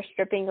 whether we're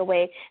stripping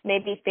away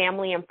maybe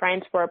family and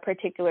friends for a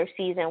particular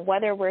season,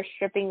 whether we're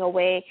stripping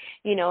away,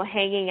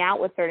 hanging out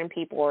with certain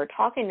people or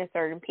talking to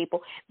certain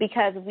people,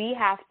 because we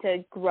have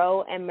to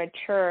grow and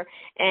mature,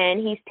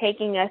 and he's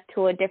taking us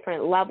to a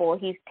different level.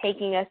 He's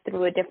taking us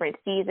through a different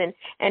season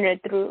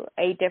and through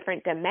a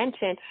different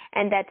dimension,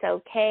 and that's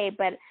okay.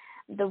 But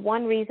the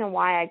one reason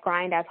why I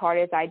grind as hard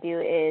as I do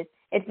is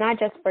it's not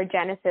just for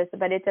Genesis,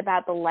 but it's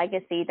about the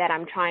legacy that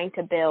I'm trying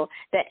to build,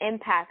 the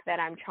impact that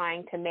I'm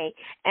trying to make,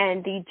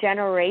 and the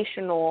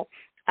generational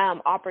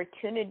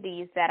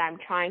opportunities that I'm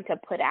trying to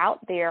put out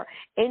there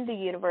in the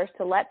universe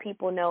to let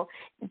people know,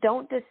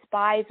 don't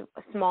despise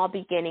small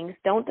beginnings.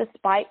 Don't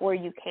despise where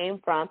you came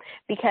from,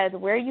 because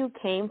where you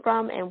came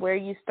from and where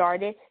you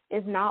started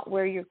is not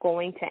where you're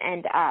going to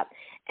end up.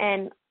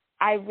 And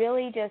I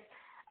really just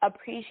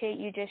appreciate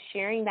you just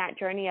sharing that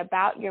journey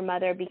about your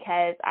mother,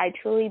 because I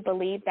truly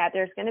believe that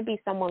there's going to be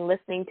someone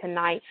listening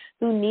tonight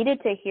who needed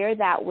to hear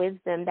that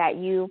wisdom that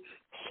you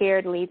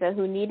shared, Lisa,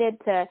 who needed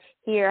to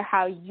hear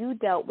how you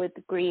dealt with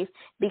grief,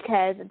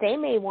 because they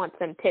may want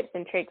some tips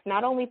and tricks,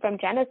 not only from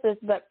Genesis,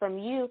 but from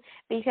you,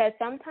 because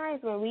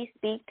sometimes when we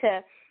speak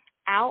to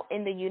out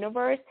in the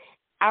universe,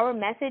 our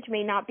message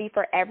may not be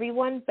for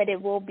everyone, but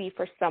it will be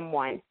for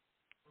someone.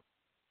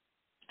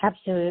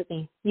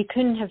 Absolutely. You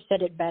couldn't have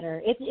said it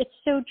better. It's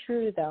so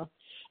true, though.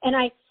 And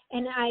I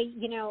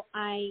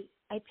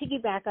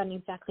piggyback on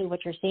exactly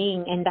what you're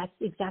saying, and that's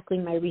exactly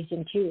my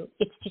reason, too.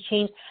 It's to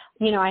change.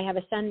 I have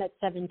a son that's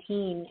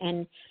 17,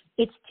 and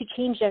it's to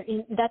change that.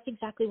 And that's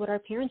exactly what our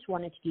parents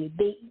wanted to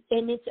do.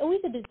 And it's always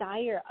a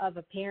desire of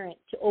a parent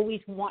to always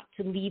want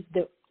to leave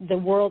the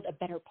world a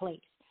better place.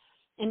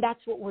 And that's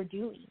what we're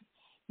doing.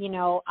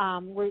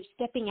 We're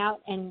stepping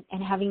out and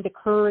having the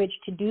courage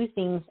to do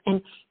things.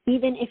 And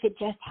even if it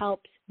just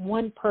helps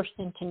one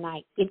person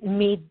tonight, it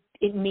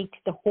makes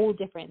the whole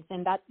difference.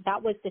 And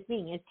that was the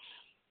thing. Is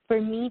for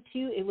me,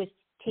 too, it was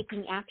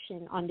taking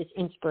action on this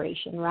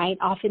inspiration, right?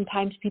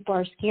 Oftentimes people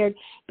are scared,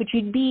 but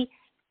you'd be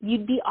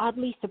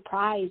oddly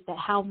surprised at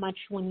how much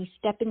when you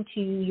step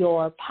into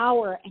your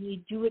power and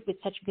you do it with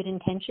such good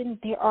intention,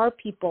 there are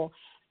people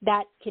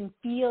that can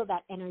feel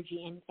that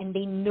energy and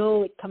they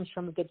know it comes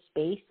from a good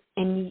space.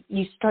 And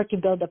you start to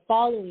build a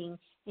following,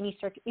 and you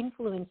start to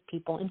influence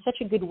people in such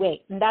a good way.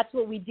 And that's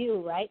what we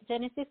do, right,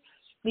 Genesis?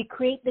 We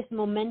create this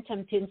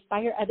momentum to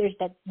inspire others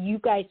that you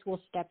guys will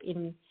step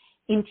into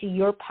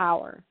your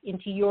power,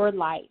 into your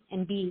light,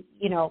 and be,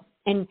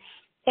 and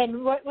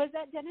what was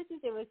that, Genesis?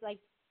 It was like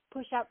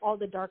push out all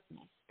the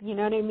darkness. You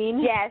know what I mean?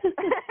 Yes.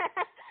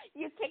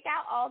 You kick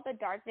out all the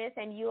darkness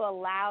and you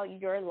allow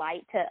your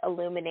light to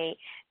illuminate,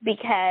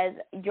 because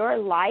your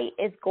light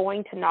is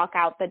going to knock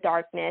out the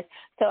darkness.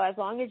 So as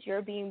long as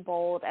you're being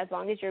bold, as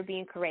long as you're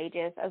being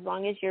courageous, as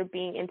long as you're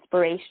being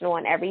inspirational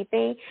and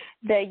everything,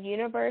 the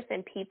universe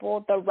and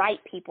people, the right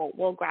people,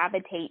 will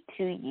gravitate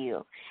to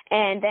you.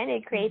 And then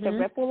it creates a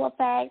ripple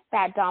effect,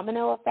 that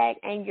domino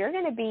effect, and you're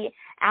going to be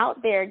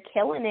out there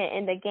killing it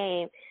in the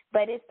game.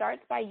 But it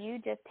starts by you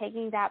just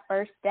taking that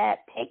first step.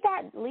 Take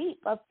that leap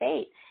of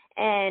faith.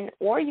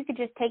 Or you could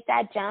just take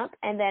that jump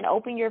and then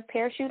open your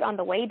parachute on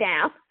the way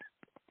down.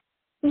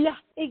 Yeah,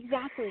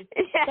 exactly.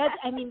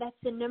 That's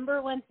the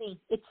number one thing.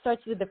 It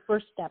starts with the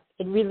first step.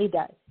 It really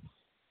does.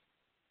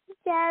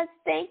 Yes,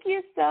 thank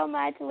you so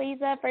much,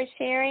 Lisa, for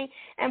sharing.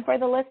 And for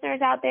the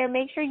listeners out there,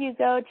 make sure you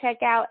go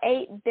check out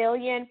 8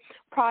 Billion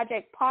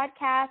Project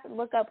Podcast.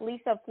 Look up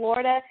Lisa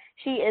Florida.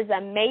 She is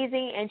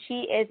amazing, and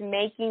she is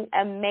making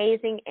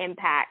amazing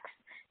impacts.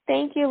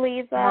 Thank you,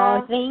 Lisa.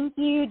 Oh, thank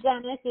you,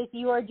 Genesis.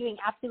 You are doing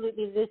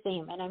absolutely the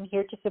same, and I'm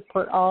here to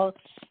support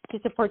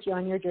you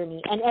on your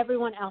journey and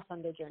everyone else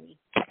on their journey.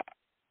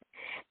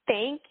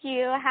 Thank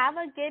you. Have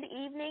a good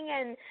evening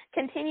and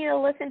continue to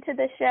listen to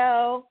the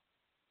show.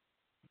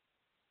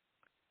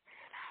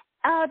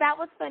 Oh, that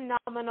was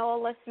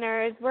phenomenal,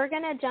 listeners. We're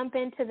going to jump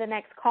into the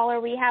next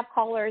caller. We have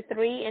caller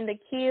 3 in the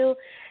queue.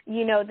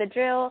 You know the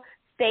drill.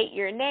 State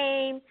your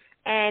name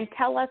and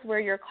tell us where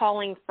you're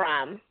calling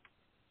from.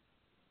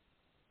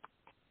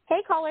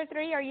 Hey, caller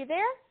 3, are you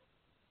there?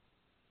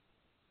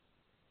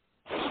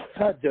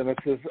 Hi,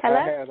 Genesis. Hello?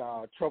 I had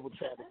trouble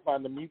trying to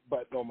find the mute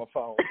button on my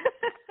phone.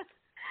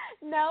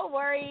 No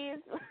worries.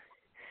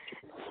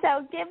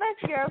 So give us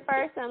your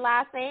first and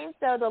last name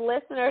so the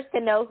listeners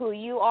can know who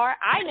you are.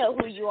 I know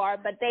who you are,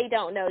 but they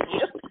don't know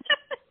you.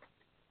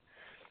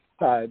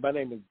 Hi, my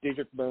name is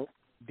Diedrich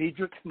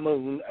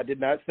Moon. I did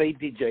not say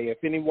DJ.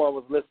 If anyone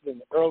was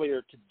listening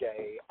earlier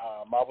today,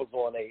 I was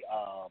on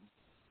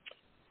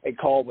a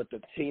call with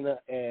the Tina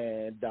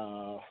and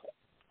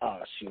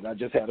I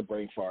just had a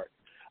brain fart.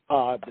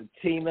 The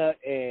Tina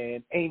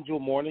and Angel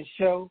Morning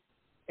Show,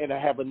 and I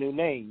have a new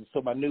name.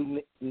 So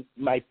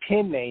my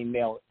pen name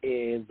now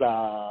is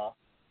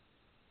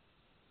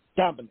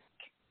Dominic.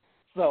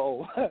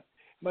 So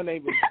my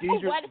name is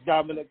Diedrich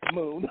Dominic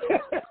Moon,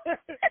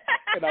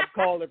 and I'm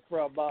calling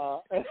from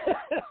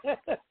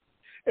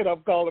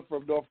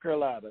North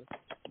Carolina.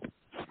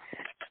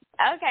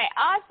 Okay,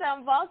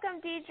 awesome.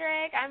 Welcome,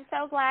 Diedrich. I'm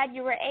so glad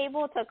you were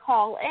able to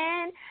call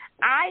in.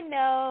 I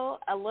know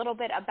a little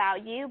bit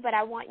about you, but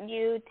I want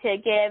you to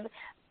give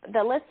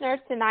the listeners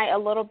tonight a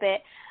little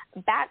bit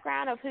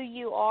background of who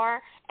you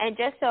are, and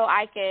just so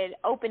I could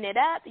open it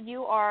up,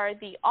 you are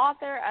the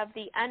author of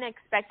The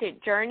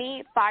Unexpected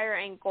Journey, Fire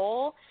and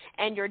Goal,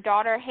 and your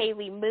daughter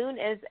Haley Moon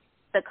is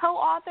the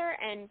co-author,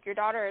 and your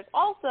daughter is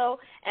also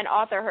an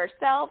author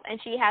herself, and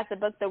she has the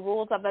book The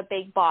Rules of a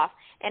Big Boss.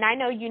 And I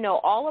know you know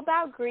all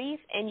about grief,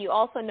 and you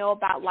also know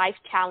about life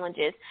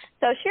challenges.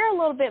 So share a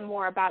little bit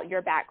more about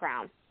your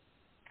background.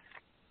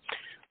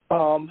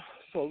 So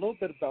a little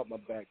bit about my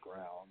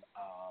background.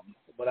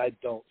 What I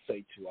don't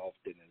say too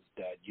often is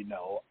that, you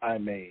know,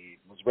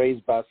 was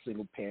raised by a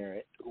single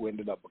parent who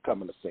ended up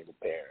becoming a single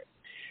parent.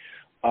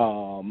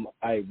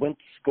 I went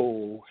to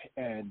school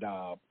and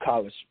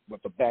college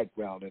with a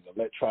background in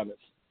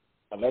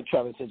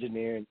electronics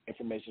engineering,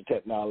 information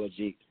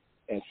technology,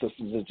 and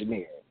systems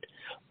engineering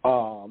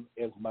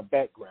is my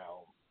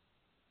background.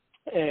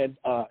 And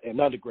in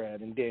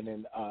undergrad, and then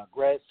in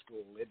grad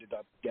school, ended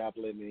up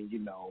dabbling in, you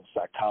know,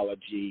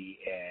 psychology,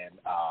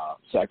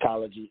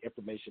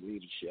 information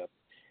leadership,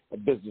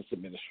 and business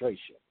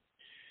administration.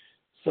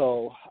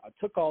 So I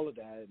took all of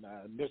that, and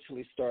I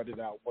initially started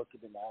out working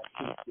in the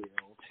IT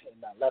field,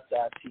 and I left the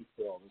IT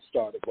field and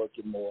started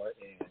working more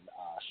in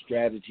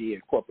strategy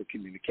and corporate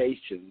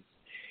communications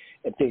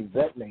and things of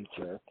that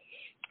nature.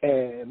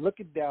 And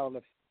looking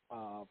down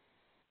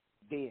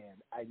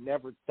then, I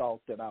never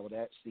thought that I would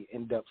actually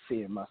end up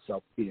seeing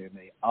myself being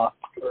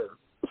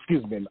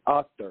an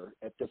author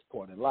at this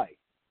point in life.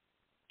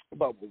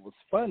 But what was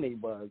funny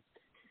was,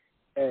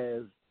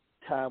 as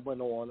time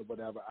went on or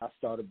whatever, I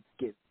started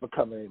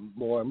becoming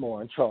more and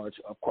more in charge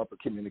of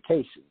corporate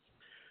communications.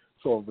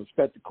 So with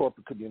respect to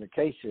corporate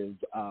communications,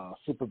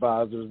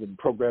 supervisors and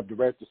program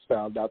directors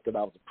found out that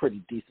I was a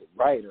pretty decent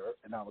writer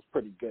and I was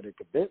pretty good at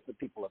convincing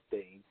people of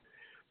things.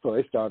 So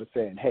they started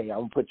saying, hey, I'm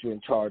going to put you in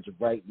charge of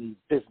writing these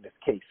business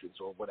cases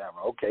or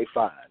whatever. Okay,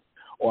 fine.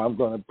 Or I'm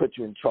going to put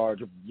you in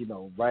charge of, you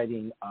know,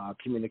 writing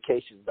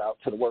communications out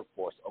to the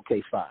workforce.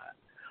 Okay, fine.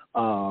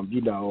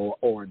 You know,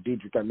 or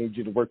Dedrick, I need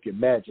you to work your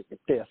magic at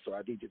this, or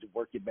I need you to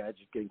work your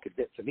magic in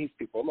convincing these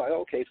people. I'm like,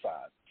 okay, fine.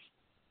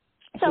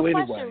 So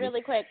anyway, question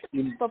really quick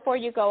before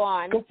you go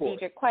on,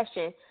 Dedrick,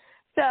 question.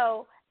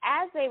 So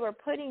as they were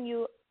putting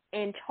you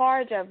in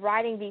charge of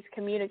writing these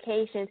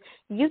communications,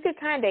 you could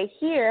kind of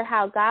hear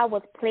how God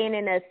was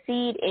planting a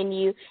seed in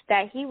you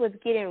that he was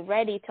getting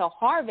ready to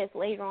harvest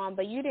later on,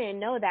 but you didn't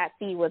know that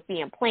seed was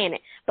being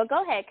planted. But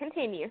go ahead,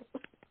 continue.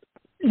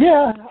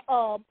 Yeah,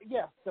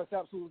 that's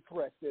absolutely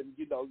correct. And,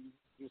 you know,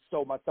 you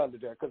stole my thunder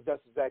there, because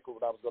that's exactly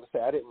what I was going to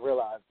say. I didn't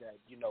realize that,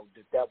 you know,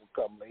 that would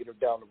come later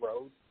down the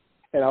road.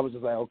 And I was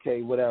just like,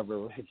 okay,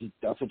 whatever. If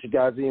that's what you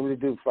guys need me to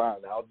do, fine,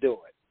 I'll do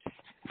it.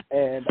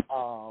 And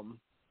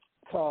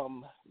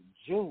come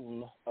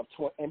June of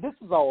and this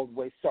is all the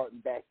way starting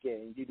back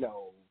in, you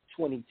know,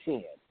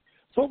 2010.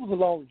 So it was a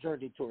long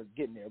journey towards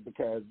getting there,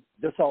 because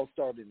this all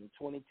started in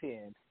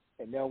 2010,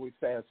 and now we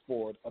fast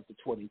forward up to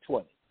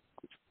 2020.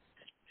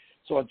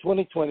 So in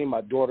 2020,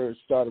 my daughter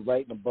started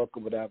writing a book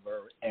or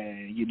whatever,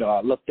 and, you know,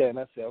 I looked at it and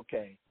I said,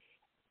 okay,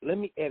 let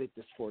me edit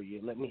this for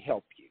you. Let me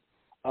help you.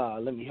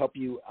 Let me help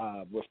you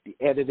with the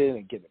editing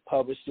and get it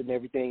published and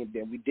everything. And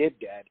then we did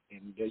that,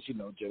 and as you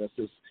know,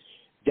 Genesis,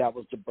 that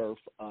was the birth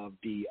of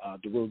the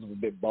Rules of a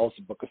Big Boss,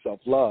 Book of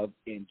Self-Love,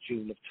 in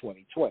June of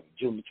 2020,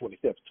 June the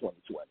 25th,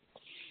 2020.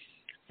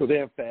 So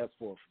then fast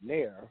forward from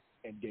there,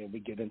 and then we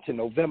get into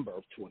November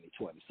of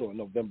 2020. So in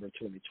November of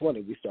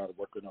 2020, we started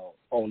working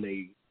on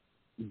a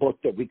book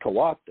that we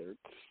co-authored,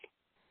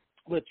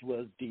 which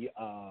was the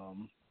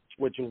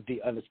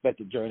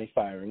Unexpected Journey,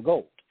 Fire and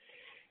Gold.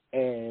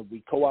 And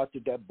we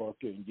co-authored that book,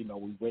 and, you know,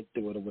 we went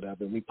through it or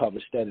whatever, and we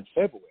published that in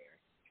February.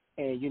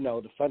 And, you know,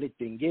 the funny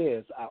thing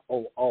is, I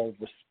owe all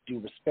due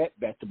respect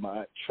back to my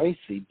Aunt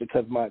Tracy,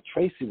 because my Aunt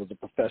Tracy was a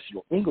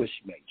professional English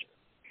major.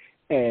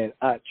 And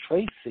Aunt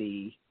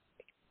Tracy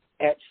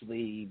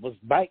actually was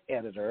my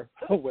editor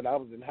when I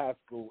was in high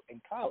school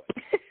and college.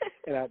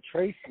 And Aunt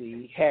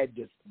Tracy had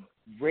this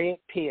red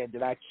pen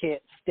that I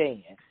can't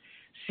stand.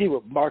 She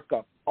would mark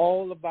up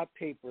all of my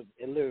papers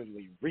and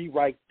literally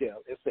rewrite them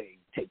and say,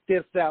 take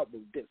this out,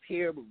 move this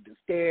here, move this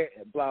there,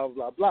 and blah,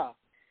 blah, blah.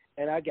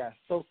 And I got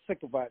so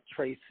sick of Aunt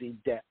Tracy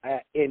that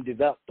I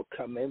ended up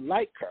becoming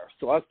like her.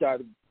 So I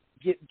started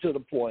getting to the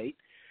point,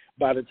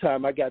 by the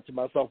time I got to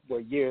my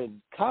sophomore year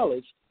in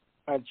college,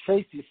 Aunt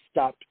Tracy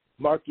stopped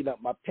marking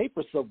up my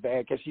paper so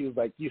bad, because she was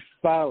like, you're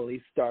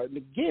finally starting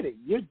to get it.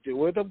 You're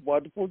doing a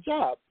wonderful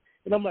job.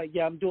 And I'm like,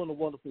 yeah, I'm doing a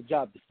wonderful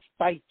job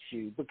despite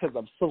you, because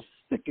I'm so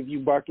sick of you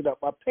marking up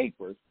my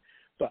papers.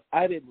 But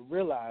I didn't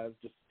realize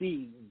the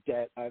seed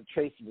that Aunt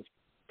Tracy was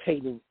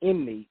planting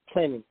in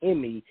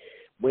me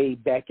way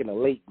back in the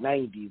late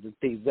 90s and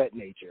things of that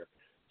nature.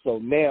 So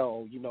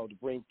now, you know, to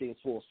bring things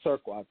full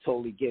circle, I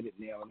totally get it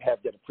now and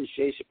have that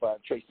appreciation for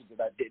Aunt Tracy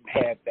that I didn't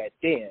have back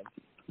then.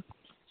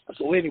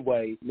 So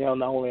anyway, now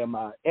not only am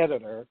I an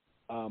editor,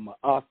 an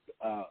author,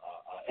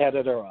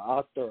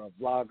 a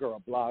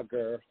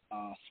blogger,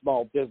 a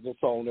small business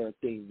owner, and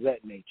things of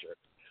that nature.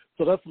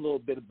 So that's a little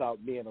bit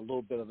about me and a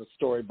little bit of the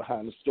story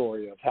behind the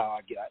story of how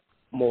I got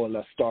more or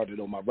less started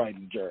on my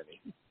writing journey.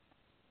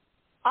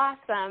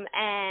 Awesome.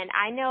 And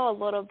I know a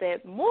little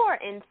bit more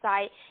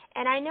insight,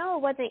 and I know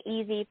it wasn't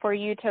easy for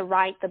you to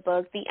write the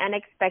book, The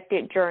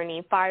Unexpected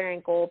Journey, Fire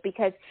and Gold,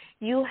 because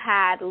you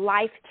had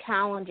life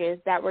challenges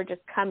that were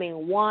just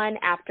coming one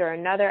after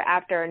another.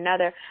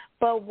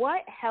 But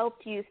what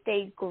helped you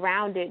stay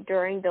grounded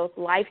during those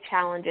life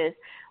challenges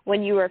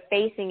when you were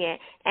facing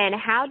it, and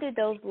how did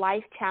those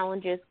life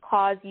challenges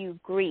cause you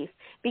grief?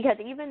 Because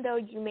even though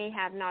you may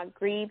have not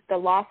grieved the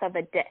loss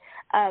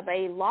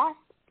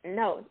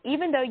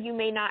even though you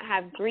may not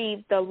have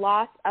grieved the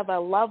loss of a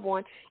loved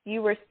one,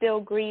 you were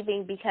still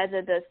grieving because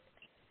of the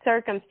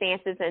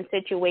circumstances and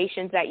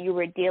situations that you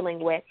were dealing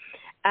with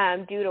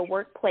due to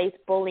workplace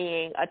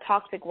bullying, a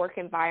toxic work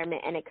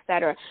environment, and et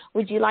cetera.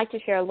 Would you like to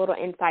share a little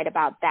insight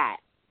about that?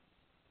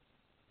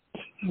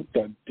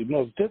 The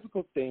most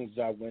difficult things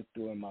I went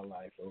through in my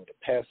life were the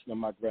passing of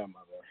my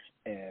grandmother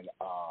in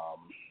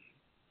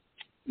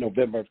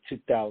November of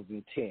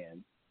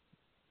 2010.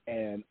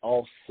 And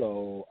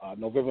also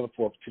November the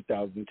 4th,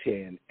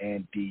 2010,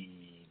 and the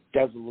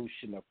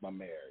dissolution of my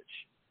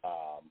marriage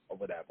or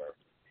whatever.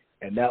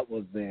 And that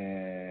was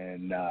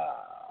in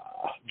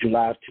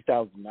July of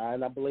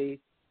 2009, I believe.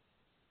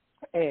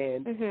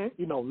 And,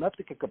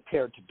 nothing can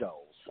compare to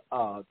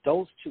those.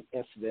 Those two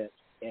incidents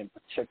in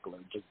particular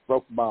just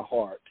broke my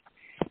heart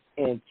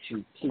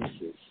into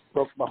pieces,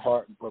 broke my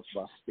heart and broke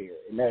my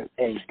spirit.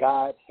 And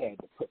God had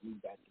to put me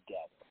back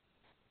together.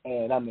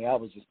 And, I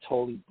was just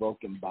totally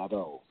broken by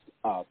those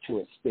two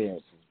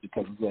experiences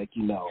because,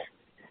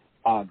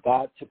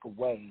 God took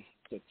away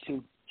the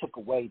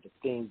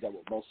things that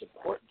were most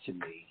important to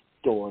me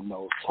during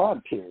those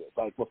time periods.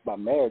 Like with my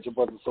marriage, it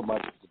wasn't so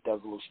much the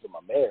dissolution of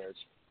my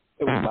marriage.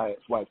 It was my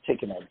ex-wife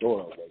taking my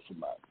daughter away from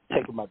me.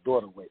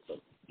 So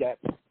that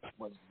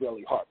was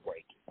really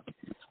heartbreaking.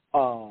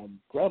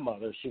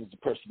 Grandmother, she was the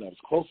person that was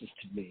closest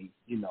to me,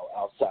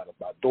 outside of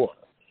my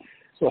daughter.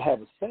 So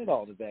having said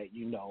all of that,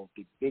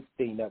 the big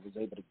thing that was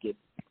able to get,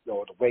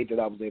 or the way that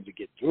I was able to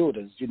get through it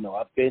is,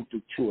 I've been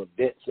through two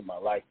events in my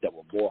life that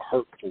were more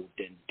hurtful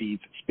than these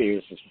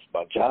experiences with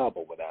my job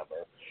or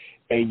whatever.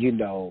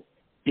 And,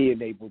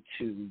 being able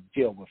to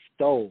deal with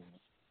those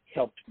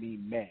helped me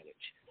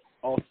manage.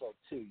 Also,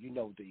 too,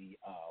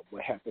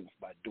 what happened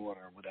with my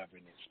daughter or whatever,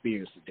 and the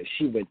experiences that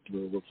she went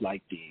through was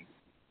like the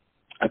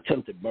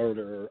attempted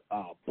murder,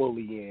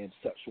 bullying,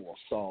 sexual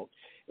assault,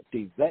 and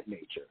things of that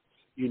nature.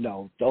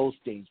 Those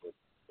things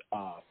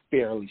were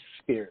fairly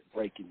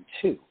spirit-breaking,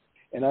 too.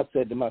 And I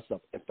said to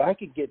myself, if I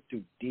could get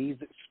through these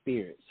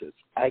experiences,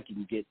 I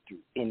can get through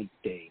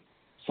anything.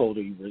 So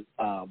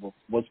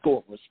what's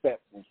going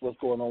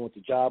on with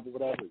the job or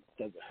whatever,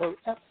 does it hurt?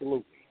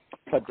 Absolutely.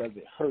 But does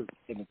it hurt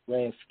in the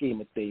grand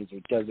scheme of things, or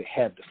does it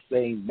have the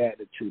same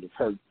magnitude of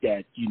hurt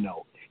that,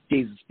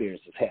 these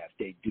experiences have?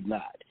 They do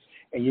not.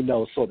 And,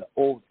 so the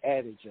old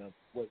adage of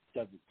what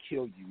doesn't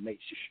kill you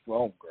makes you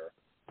stronger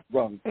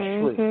rung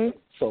true.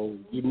 So,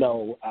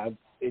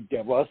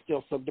 there was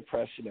still some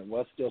depression, there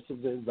was still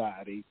some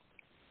anxiety,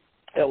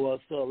 there was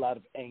still a lot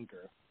of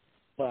anger,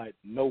 but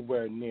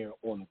nowhere near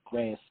on the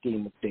grand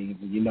scheme of things.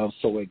 And,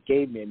 so it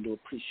gave me a new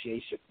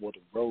appreciation for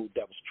the road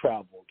that was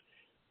traveled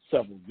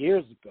several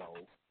years ago,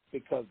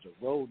 because the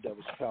road that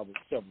was traveled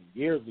several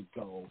years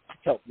ago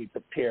helped me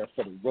prepare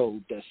for the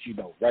road that's,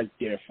 right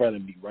there in front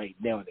of me right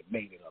now, and it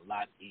made it a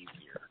lot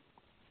easier.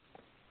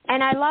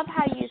 And I love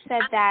how you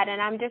said that,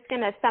 and I'm just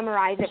going to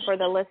summarize it for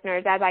the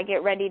listeners as I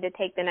get ready to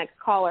take the next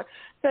caller.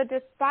 So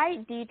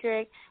despite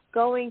Diedrich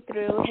going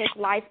through his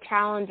life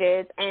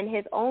challenges and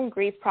his own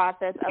grief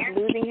process of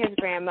losing his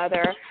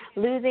grandmother,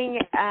 losing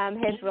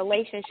his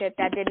relationship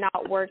that did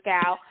not work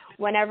out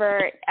whenever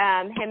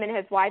him and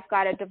his wife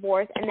got a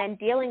divorce, and then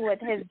dealing with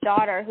his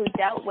daughter who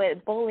dealt with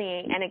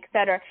bullying and et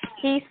cetera,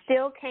 he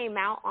still came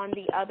out on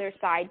the other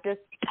side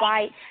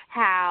despite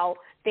how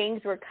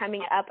things were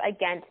coming up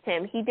against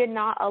him. He did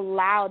not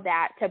allow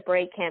that to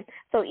break him.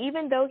 So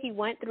even though he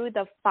went through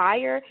the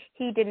fire,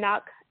 he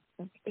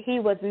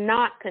was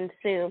not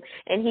consumed,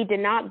 and he did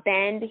not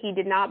bend, he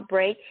did not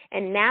break,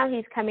 and now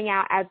he's coming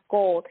out as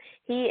gold.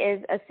 He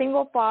is a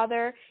single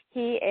father,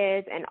 he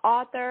is an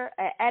author,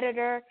 an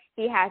editor,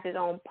 he has his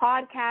own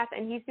podcast,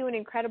 and he's doing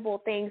incredible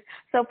things.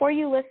 So for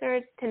you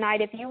listeners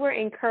tonight, if you were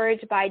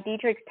encouraged by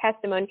Diedrich's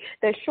testimony,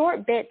 the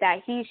short bit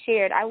that he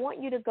shared, I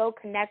want you to go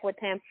connect with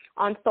him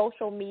on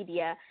social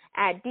media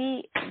at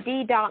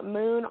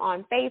d.moon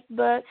on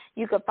Facebook.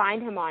 You could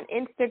find him on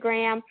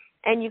Instagram,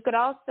 and you could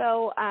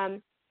also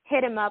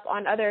hit him up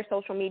on other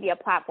social media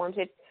platforms.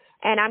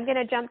 And I'm going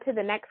to jump to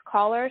the next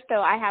caller. So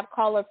I have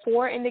caller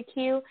 4 in the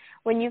queue.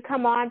 When you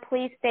come on,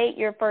 please state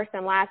your first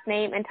and last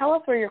name and tell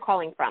us where you're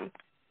calling from.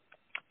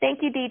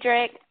 Thank you,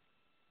 Diedrich.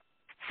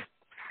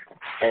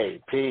 Hey,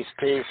 peace,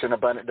 and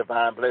abundant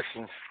divine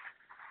blessings.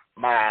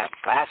 I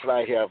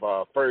have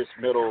a first,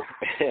 middle,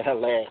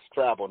 and last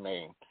tribal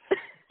name.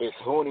 It's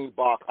Huni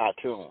Bach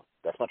Atun.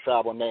 That's my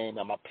tribal name,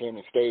 and my pen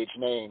and stage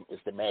name is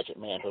the Magic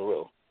Man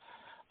Haru.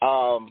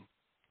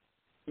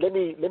 Let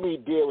me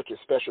deal with your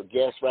special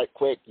guest right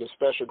quick. Your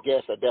special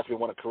guest, I definitely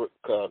want to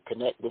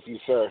connect with you,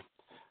 sir.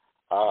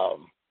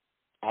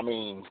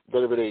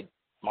 Really,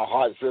 my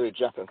heart is really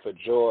jumping for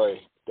joy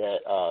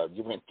that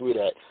you went through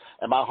that.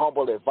 And my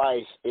humble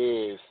advice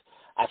is,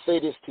 I say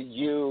this to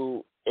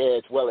you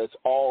as well as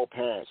all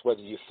parents,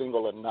 whether you're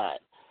single or not.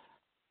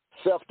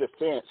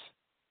 Self-defense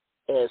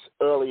as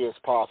early as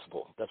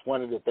possible. That's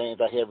one of the things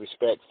I have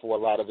respect for a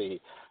lot of the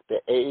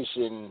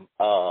Asian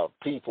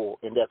people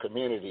in their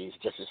communities.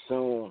 Just as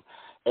soon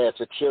as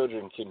the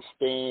children can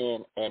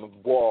stand and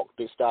walk,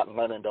 they start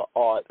learning the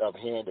art of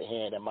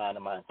hand-to-hand and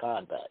mind-to-mind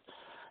combat.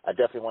 I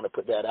definitely want to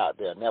put that out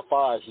there. Now, as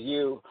far as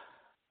you,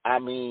 I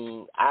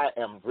mean, I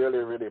am really,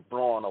 really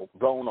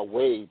blown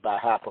away by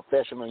how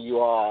professional you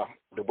are,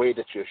 the way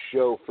that your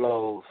show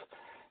flows,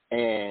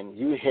 and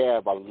you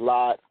have a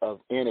lot of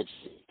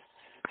energy.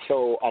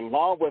 So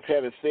along with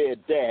having said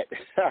that,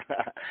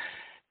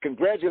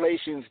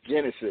 congratulations,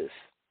 Genesis.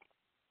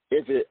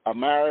 Is it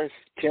Amaris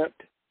Kemp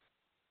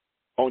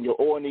on your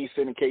O&E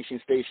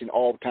syndication station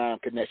all-time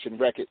connection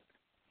record?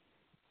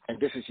 And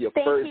this is your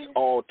first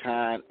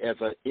all-time as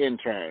an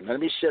intern. Let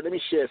me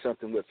share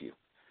something with you.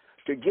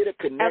 To get a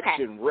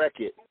connection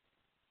record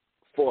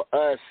for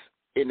us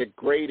in the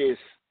greatest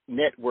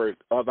network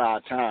of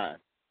our time,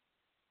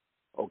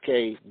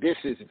 okay, this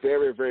is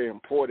very, very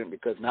important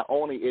because not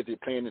only is it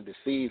planting the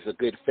seeds of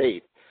good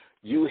faith,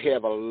 you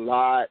have a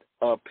lot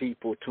of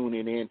people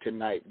tuning in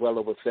tonight, well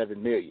over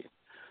 7 million.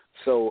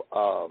 So,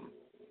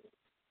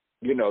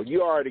 you know,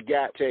 you already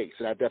got takes,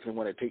 and I definitely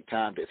want to take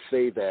time to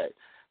say that.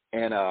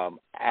 And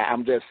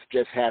I'm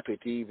just happy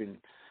to even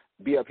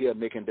be up here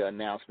making the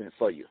announcement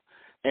for you.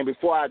 And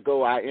before I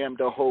go, I am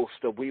the host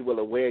of We Will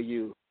Aware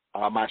You.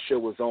 My show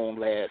was on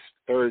last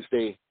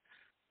Thursday.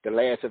 The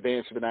last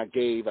advancement I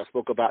gave, I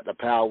spoke about the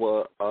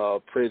power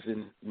of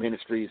Prison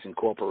Ministries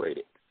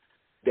Incorporated.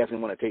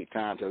 Definitely want to take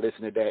time to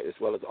listen to that as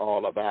well as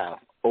all of our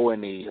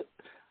O&E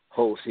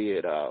hosts here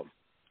at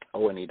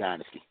O&E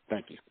Dynasty.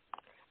 Thank you.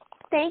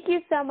 Thank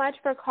you so much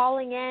for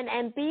calling in,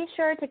 and be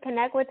sure to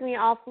connect with me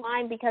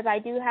offline because I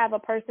do have a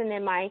person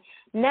in my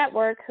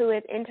network who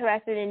is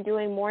interested in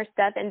doing more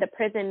stuff in the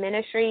prison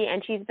ministry,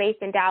 and she's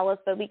based in Dallas,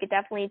 but we could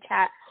definitely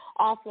chat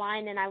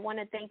offline. And I want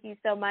to thank you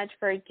so much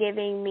for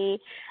giving me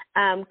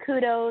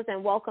kudos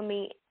and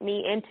welcoming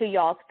me into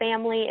y'all's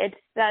family. It's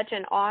such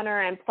an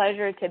honor and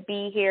pleasure to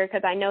be here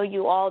because I know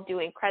you all do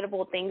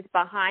incredible things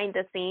behind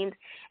the scenes,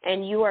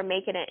 and you are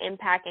making an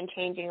impact and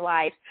changing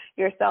lives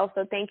yourself.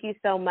 So thank you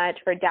so much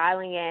for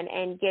dialing in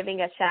and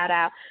giving a shout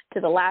out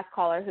to the last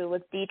caller, who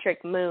was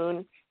Dietrich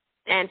Moon,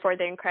 and for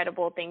the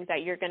incredible things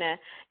that you're going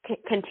to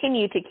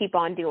continue to keep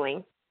on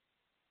doing.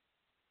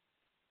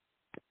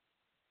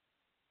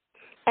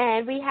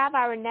 And we have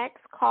our next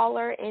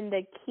caller in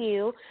the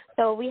queue.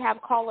 So we have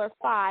caller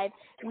 5.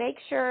 Make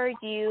sure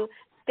you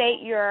state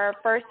your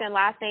first and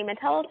last name and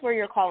tell us where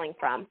you're calling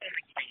from.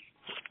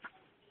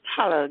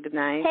 Hello, good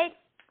night. Hey.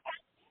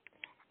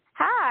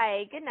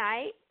 Hi, good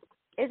night.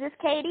 Is this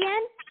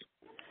Cadian?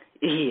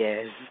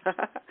 Yes.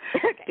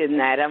 Good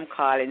night. I'm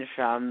calling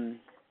from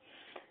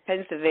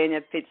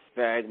Pennsylvania,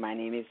 Pittsburgh. My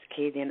name is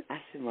Cadian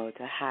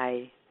Asimota.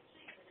 Hi.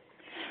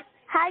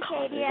 Hi,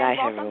 Cadian. Hi,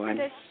 welcome everyone.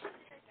 to the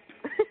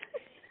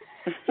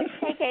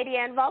Hey, Katie,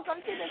 and welcome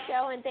to the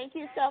show, and thank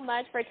you so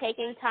much for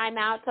taking time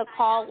out to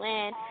call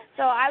in.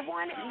 So I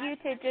want you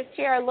to just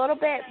share a little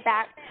bit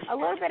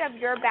of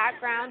your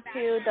background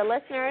to the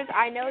listeners.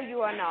 I know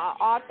you are an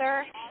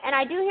author, and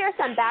I do hear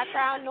some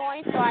background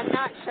noise, so I'm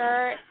not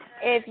sure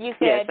if you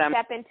could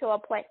step into a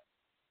place.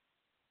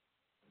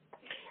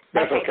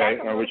 That's okay.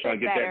 We're trying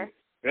to get better.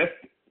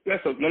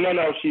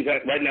 No. She's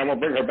right now. We'll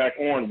bring her back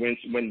on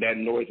when that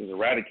noise is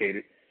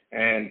eradicated,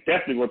 and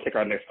definitely we'll take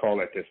our next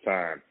call at this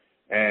time.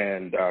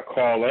 And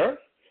caller,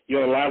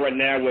 you're on the line right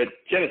now with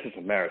Genesis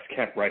Amaris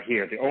Kemp right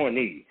here at the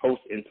O&E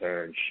Host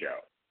Intern Show.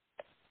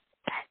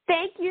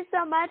 Thank you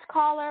so much,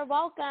 caller.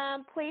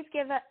 Welcome. Please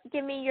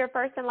give me your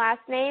first and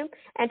last name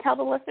and tell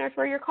the listeners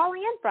where you're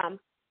calling in from.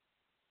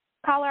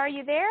 Caller, are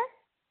you there?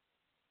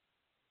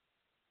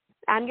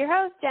 I'm your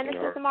host, Genesis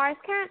Amaris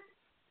Kemp.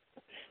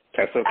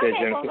 That's okay,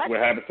 Genesis. Well, what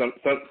happens?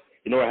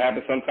 You know what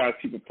happens? Sometimes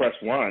people press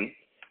 1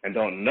 and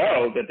don't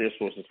know that they're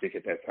supposed to speak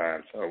at that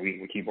time. So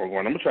we keep on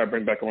going. I'm going to try to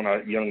bring back on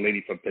a young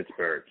lady from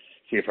Pittsburgh,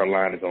 see if her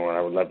line is on.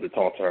 I would love to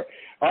talk to her.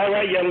 All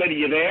right, young lady,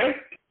 you there?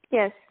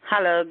 Yes.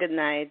 Hello, good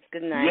night.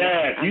 Good night.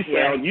 Yes,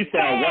 you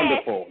sound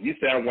wonderful. You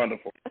sound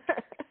wonderful.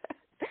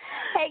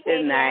 Hey,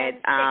 good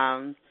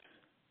night.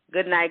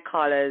 Good night,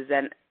 callers,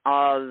 and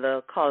all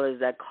the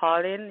callers that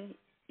call in.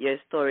 Your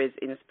story is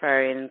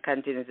inspiring.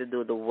 Continue to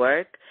do the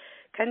work.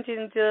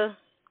 Continue to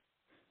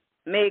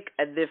make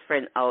a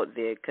difference out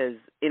there, because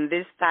in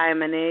this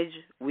time and age,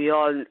 we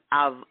all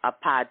have a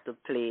part to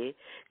play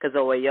because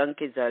our young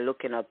kids are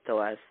looking up to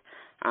us.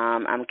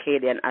 I'm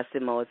Cadian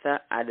Asimota.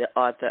 I'm the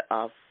author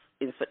of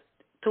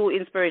 2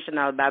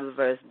 inspirational Bible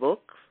verse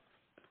books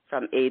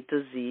from A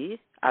to Z,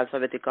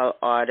 alphabetical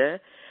order.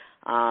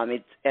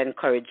 It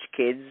encourages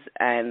kids,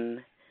 and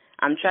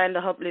I'm trying to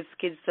uplift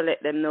kids to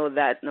let them know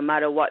that no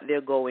matter what they're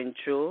going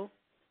through,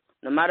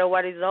 no matter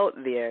what is out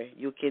there,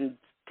 you can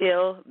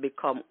still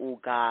become who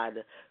God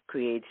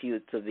creates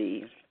you to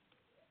be.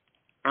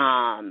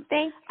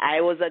 I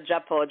was a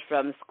dropout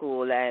from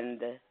school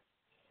and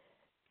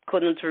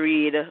couldn't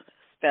read,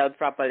 spell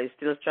properly,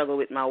 still struggle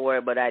with my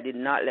word, but I did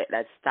not let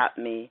that stop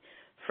me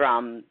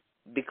from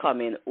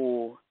becoming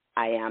who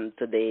I am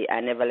today. I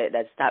never let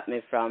that stop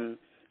me from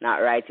not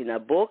writing a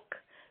book.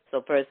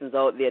 So persons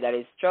out there that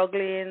is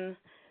struggling,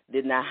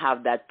 did not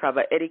have that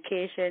proper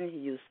education,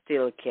 you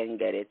still can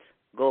get it.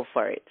 Go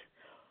for it.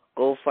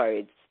 Go for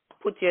it.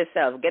 Put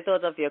yourself, get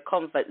out of your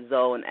comfort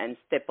zone and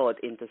step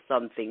out into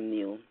something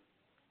new.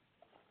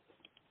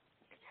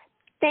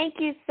 Thank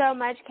you so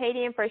much,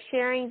 Kadian, for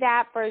sharing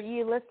that. For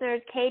you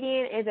listeners,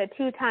 Kadian is a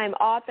 2-time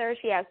author.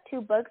 She has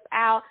 2 books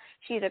out.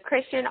 She's a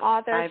Christian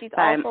author. She's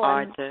also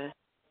author.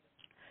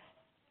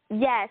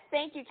 Yes,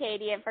 thank you,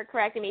 Kadian, for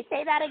correcting me.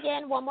 Say that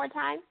again one more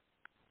time.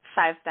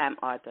 5-time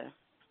author.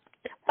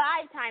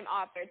 5-time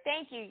author.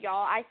 Thank you,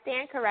 y'all. I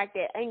stand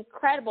corrected.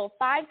 Incredible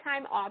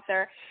 5-time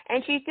author,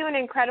 and she's doing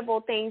incredible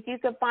things. You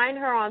can find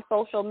her on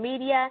social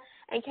media.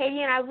 And,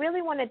 Kadian, I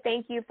really want to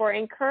thank you for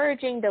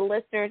encouraging the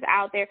listeners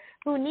out there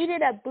who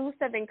needed a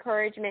boost of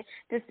encouragement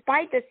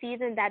despite the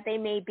season that they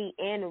may be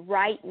in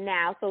right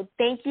now. So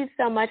thank you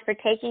so much for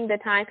taking the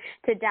time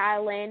to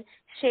dial in,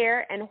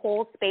 share, and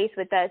hold space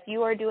with us.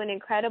 You are doing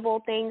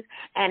incredible things,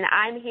 and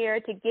I'm here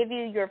to give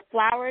you your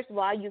flowers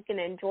while you can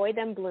enjoy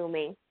them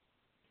blooming.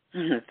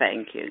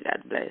 Thank you.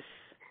 God bless.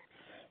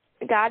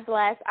 God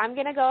bless. I'm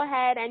going to go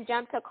ahead and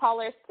jump to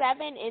caller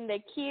 7 in the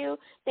queue.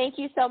 Thank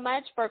you so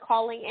much for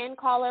calling in,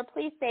 caller.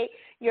 Please state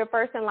your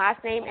first and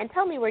last name and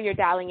tell me where you're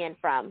dialing in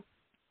from.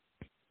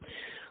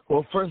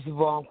 Well, first of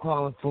all, I'm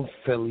calling from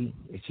Philly.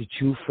 It's your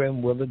true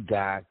friend, Will of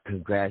God.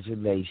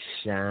 Congratulations.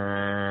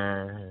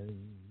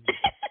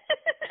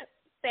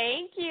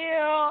 Thank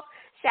you.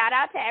 Shout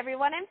out to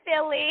everyone in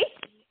Philly.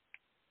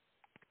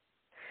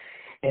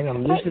 And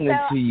I'm listening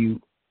to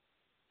you.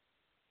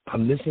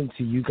 I'm listening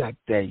to you, got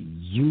that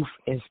youth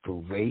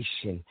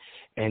inspiration,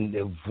 and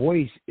the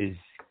voice is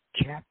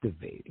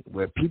captivating,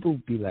 where people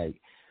be like,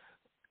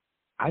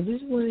 I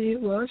just want to hear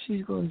what else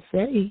she's going to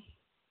say.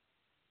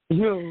 You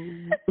know,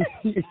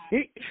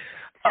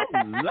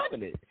 I'm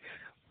loving it.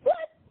 What?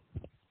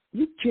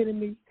 You kidding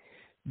me?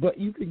 But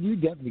you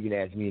definitely can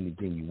ask me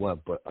anything you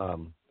want, but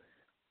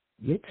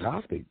your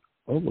topic,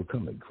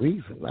 overcoming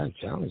grief and life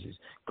challenges,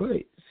 go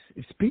ahead,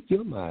 speak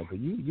your mind,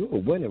 because you're a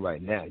winner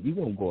right now. You're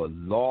going to go a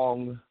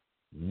long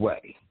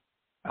way.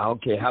 I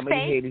don't care how many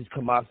haters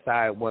come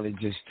outside want to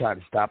just try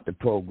to stop the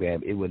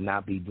program. It will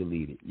not be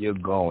deleted. You're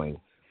going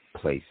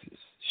places.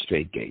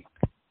 Straight gate.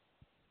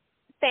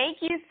 Thank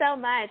you so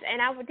much.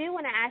 And I do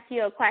want to ask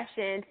you a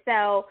question.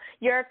 So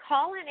you're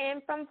calling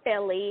in from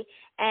Philly,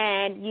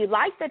 and you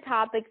like the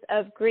topics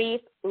of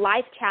grief,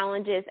 life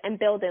challenges, and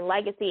building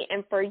legacy.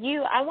 And for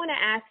you, I want to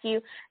ask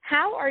you,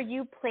 how are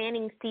you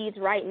planting seeds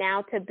right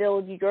now to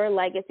build your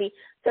legacy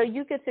so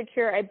you can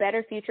secure a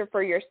better future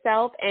for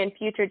yourself and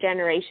future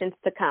generations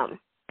to come?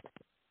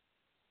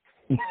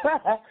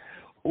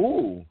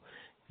 Ooh,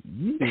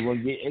 you want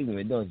to get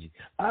ignorant, don't you?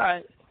 All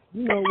right.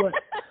 You know what?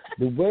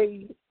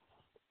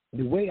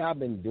 The way I've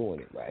been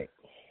doing it, right,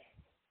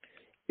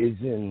 is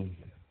in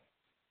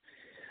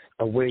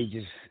a way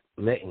just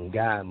letting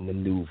God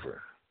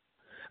maneuver.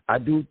 I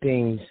do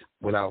things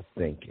without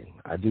thinking.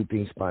 I do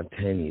things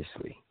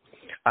spontaneously.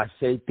 I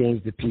say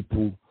things to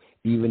people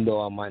even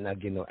though I might not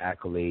get no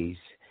accolades,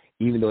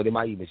 even though they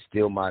might even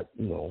steal my,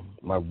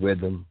 my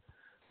rhythm,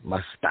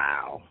 my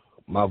style,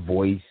 my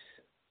voice,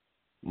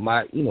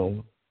 my,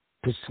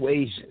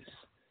 persuasions.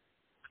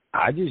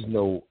 I just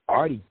know I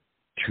already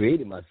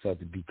created myself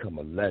to become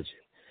a legend.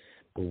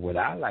 But what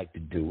I like to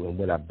do and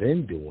what I've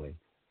been doing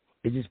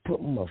is just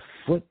putting my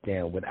foot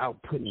down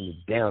without putting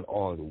it down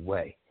all the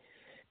way.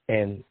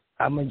 And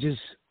I'm just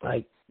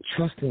like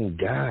trusting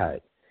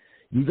God.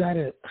 You got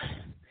to,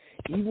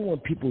 even when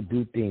people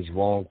do things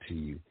wrong to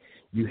you,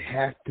 you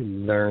have to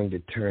learn to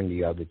turn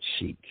the other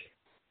cheek.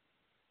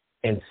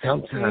 And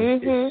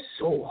sometimes it's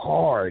so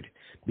hard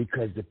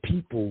because the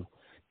people,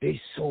 they're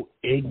so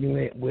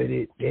ignorant with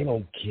it. They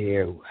don't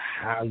care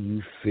how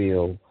you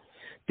feel.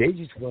 They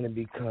just want to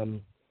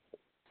become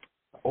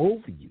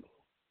over you.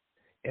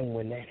 And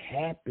when that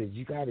happens,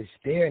 you got to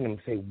stare at them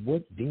and say,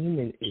 what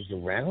demon is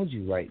around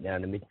you right now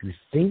to make you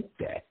think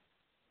that?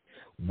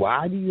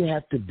 Why do you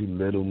have to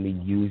belittle me,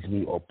 use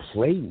me, or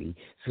play me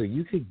so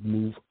you could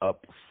move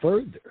up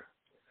further?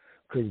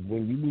 Because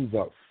when you move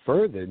up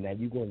further, now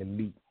you're going to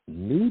meet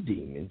new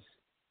demons,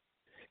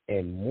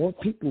 and more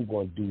people are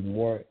going to do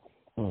more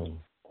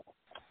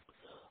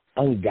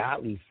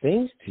ungodly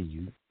things to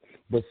you.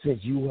 But since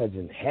you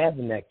wasn't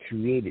having that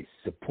created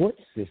support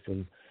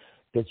system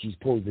that you're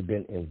supposed to have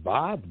been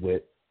involved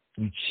with,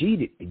 you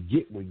cheated to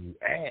get where you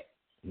at.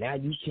 Now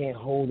you can't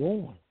hold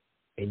on,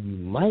 and you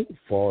might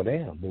fall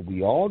down. But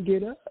we all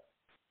get up.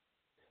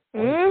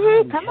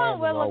 Come on,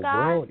 Will of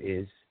God.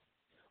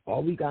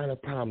 All we got in a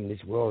problem in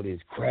this world is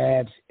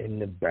crabs in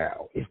the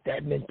barrel. It's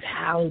that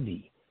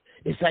mentality.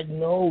 It's like,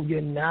 no,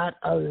 you're not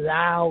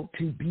allowed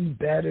to be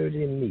better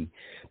than me.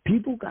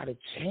 People got to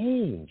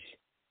change.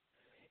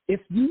 If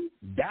you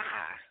die,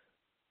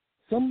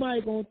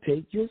 somebody going to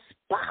take your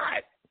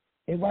spot.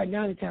 And right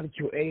now they're trying to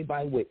kill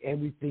everybody with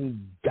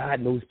everything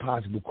God knows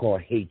possible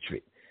called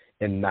hatred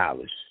and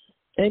malice.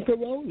 And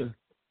Corona.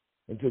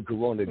 Until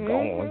Corona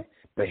gone,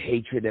 but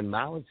hatred and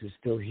malice is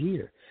still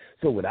here.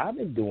 So what I've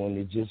been doing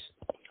is just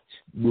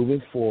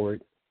moving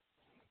forward,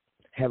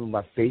 having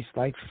my face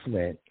like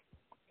flint,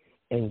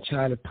 and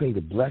trying to play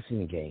the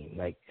blessing game.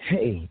 Like,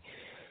 hey,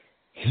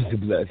 here's a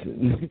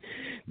blessing.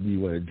 Do you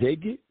want to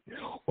take it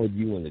or do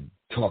you want to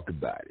talk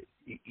about it?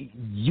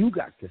 You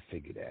got to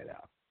figure that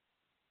out.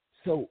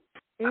 So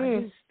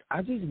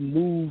I just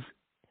move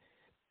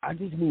a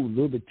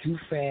little bit too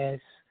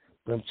fast,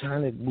 but I'm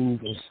trying to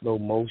move in slow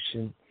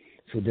motion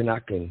so then I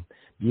can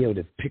be able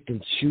to pick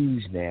and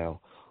choose now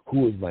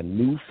who is my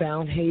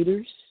newfound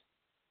haters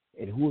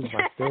and who is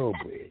my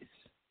thoroughbreds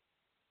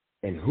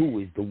and who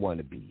is the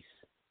wannabes.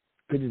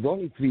 Because there's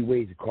only 3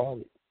 ways to call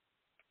it: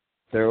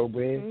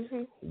 thoroughbreds,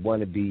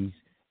 wannabes,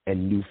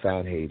 and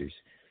newfound haters.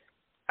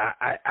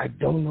 I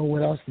don't know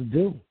what else to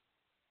do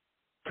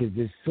because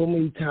there's so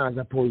many times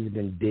I've probably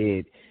been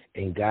dead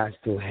and God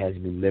still has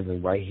me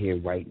living right here,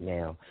 right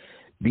now,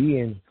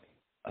 being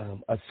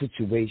a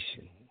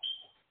situation.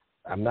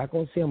 I'm not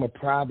going to say I'm a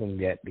problem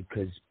yet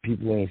because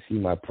people ain't see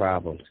my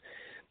problems,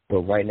 but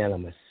right now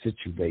I'm a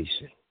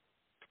situation.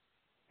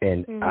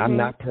 And I'm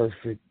not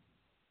perfect,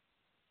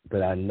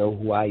 but I know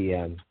who I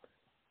am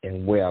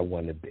and where I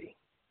want to be.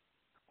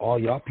 All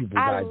y'all people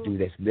got to do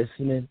that's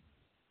listening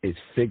is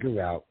figure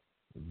out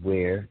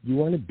where you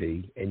want to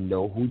be and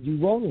know who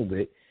you're rolling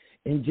with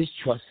and just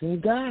trust in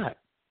God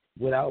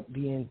without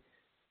being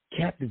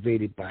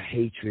captivated by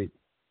hatred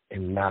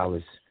and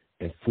malice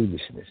and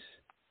foolishness.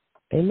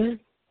 Amen?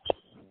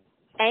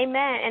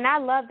 Amen. And I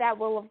love that,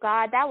 will of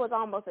God. That was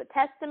almost a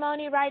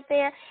testimony right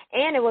there.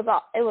 And it was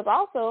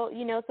also,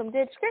 some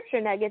good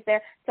scripture nuggets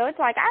there. So it's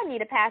like I need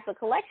to pass a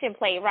collection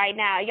plate right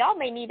now. Y'all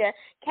may need to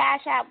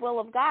cash out Will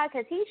of God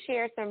because he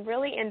shared some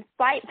really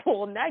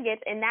insightful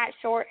nuggets in that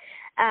short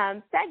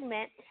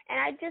segment. And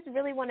I just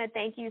really want to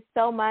thank you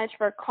so much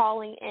for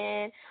calling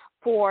in,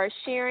 for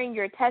sharing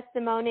your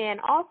testimony, and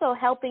also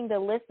helping the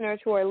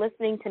listeners who are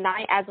listening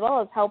tonight, as well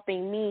as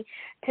helping me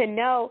to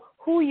know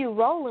who you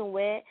rolling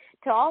with,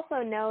 to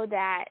also know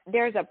that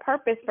there's a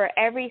purpose for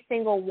every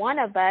single one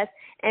of us,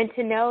 and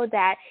to know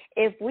that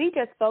if we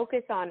just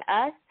focus on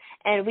us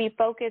and we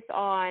focus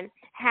on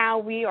how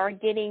we are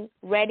getting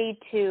ready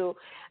to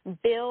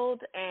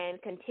build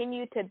and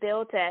continue to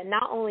build to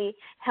not only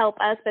help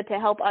us but to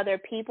help other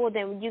people,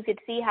 then you could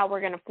see how we're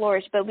going to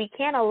flourish. But we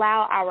can't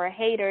allow our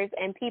haters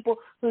and people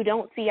who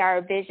don't see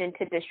our vision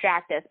to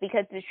distract us,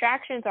 because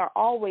distractions are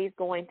always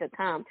going to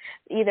come,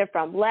 either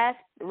from left,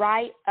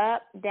 right,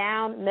 up,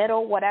 down,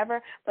 middle,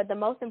 whatever. But the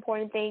most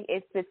important thing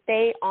is to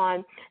stay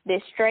on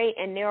this straight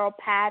and narrow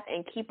path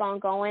and keep on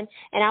going.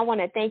 And I want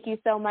to thank you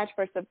so much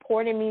for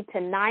supporting me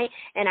tonight,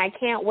 and I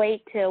can't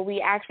wait till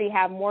we actually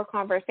have more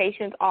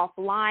conversations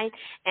offline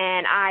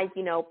and I,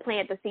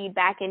 plant the seed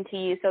back into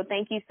you. So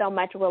thank you so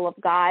much, Will of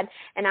God.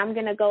 And I'm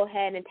going to go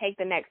ahead and take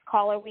the next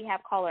caller. We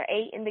have caller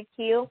 8 in the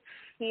queue.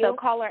 So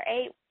caller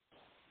 8.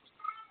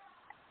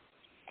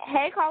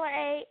 Hey, caller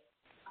 8.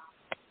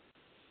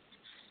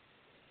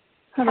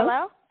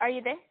 Hello? Are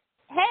you there?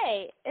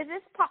 Hey, is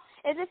this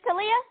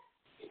Talia?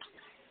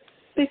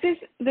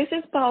 This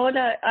is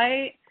Paola.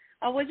 I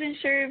wasn't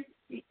sure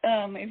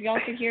if y'all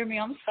could hear me.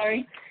 I'm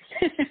sorry.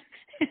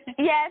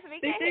 Yes, we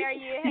can hear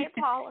you. Hey,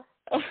 Paola.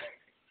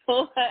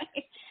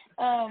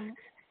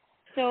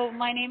 So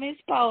my name is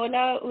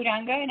Paola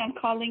Uranga, and I'm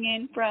calling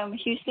in from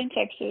Houston,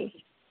 Texas.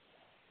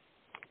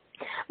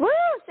 Woo!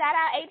 Shout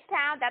out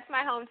H-Town. That's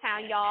my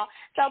hometown, y'all.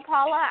 So,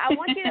 Paula, I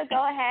want you to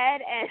go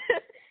ahead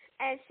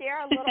and share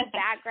a little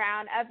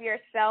background of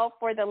yourself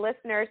for the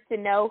listeners to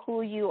know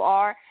who you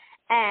are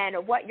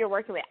and what you're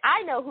working with.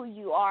 I know who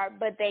you are,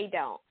 but they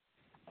don't.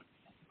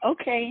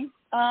 Okay.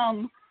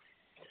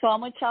 So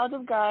I'm a child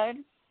of God,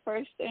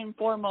 first and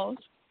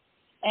foremost.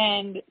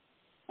 And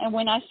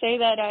when I say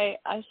that,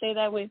 I say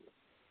that with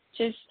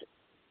just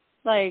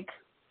like,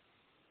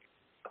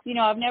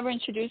 I've never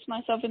introduced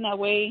myself in that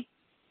way.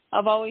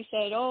 I've always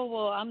said, oh,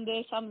 well, I'm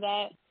this, I'm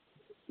that.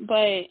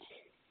 But,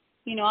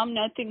 I'm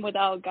nothing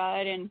without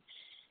God. And,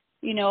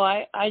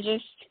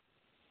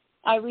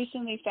 I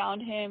recently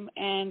found him,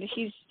 and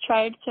he's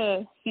tried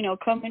to,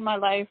 come in my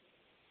life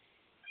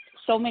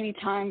so many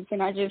times.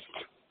 And I just,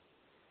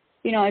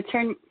 I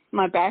turned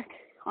my back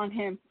on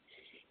him.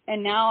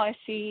 And now I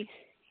see,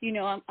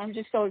 I'm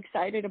just so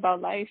excited about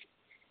life.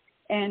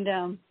 And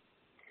a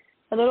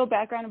little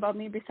background about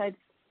me besides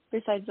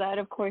that,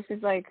 of course,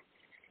 is like,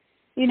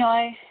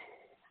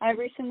 I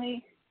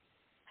recently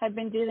have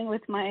been dealing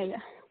with my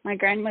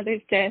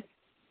grandmother's death,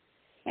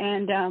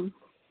 and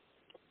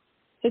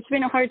it's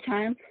been a hard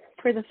time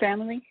for the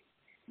family.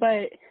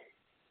 But,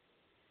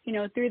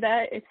 through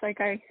that, it's like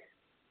I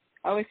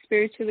was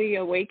spiritually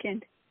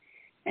awakened,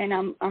 and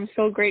I'm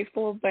so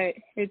grateful. But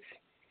it's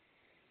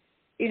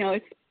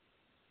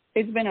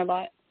been a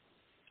lot.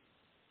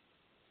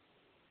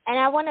 And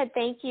I want to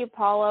thank you,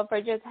 Paula, for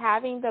just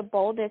having the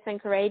boldness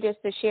and courageous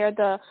to share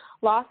the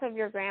loss of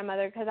your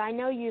grandmother, because I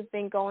know you've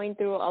been going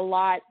through a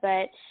lot,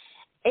 but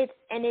it's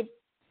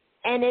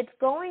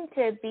going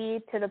to be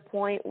to the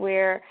point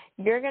where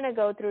you're going to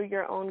go through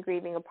your own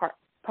grieving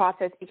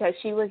process because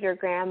she was your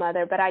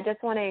grandmother. But I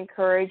just want to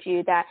encourage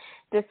you that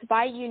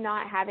despite you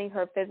not having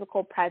her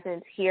physical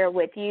presence here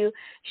with you,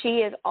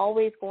 she is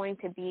always going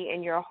to be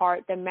in your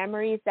heart. The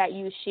memories that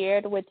you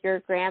shared with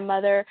your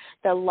grandmother,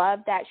 the love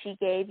that she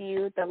gave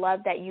you, the love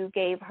that you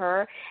gave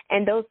her,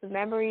 and those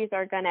memories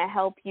are going to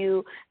help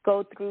you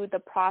go through the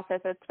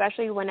process,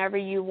 especially whenever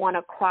you want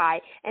to cry.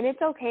 And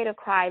it's okay to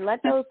cry.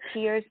 Let those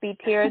tears be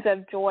tears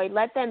of joy.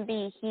 Let them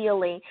be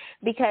healing,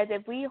 because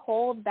if we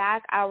hold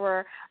back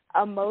our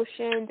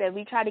emotions and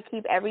we try to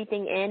keep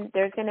everything in,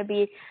 there's going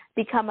to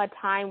become a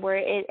time where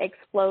it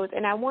explodes.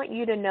 And I want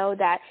you to know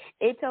that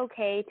it's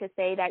okay to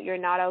say that you're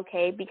not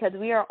okay, because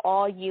we are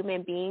all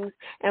human beings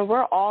and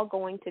we're all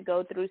going to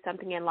go through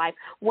something in life,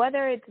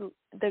 whether it's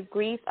the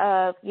grief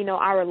of,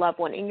 our loved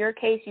one. In your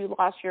case, you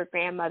lost your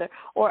grandmother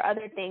or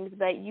other things,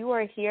 but you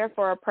are here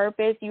for a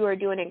purpose. You are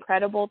doing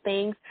incredible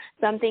things,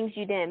 some things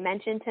you didn't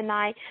mention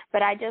tonight,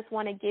 but I just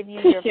want to give you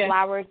your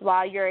flowers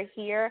while you're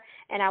here.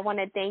 And I want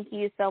to thank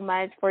you so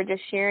much for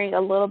just sharing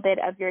a little bit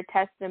of your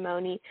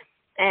testimony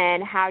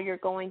and how you're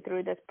going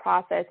through this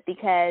process,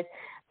 because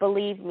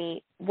believe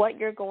me, what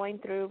you're going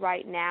through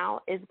right now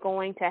is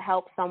going to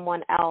help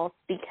someone else,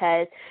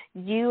 because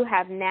you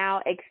have now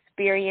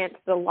experienced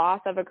the loss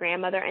of a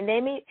grandmother, and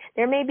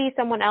there may be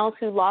someone else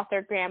who lost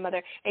their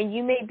grandmother, and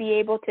you may be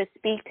able to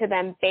speak to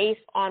them based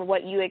on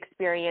what you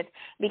experienced,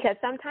 because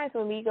sometimes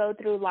when we go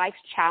through life's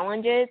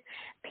challenges,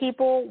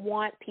 people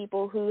want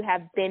people who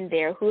have been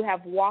there, who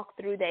have walked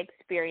through the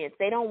experience.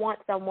 They don't want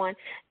someone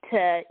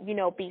to,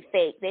 be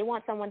fake. They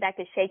want someone that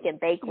could shake and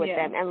bake with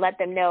them and let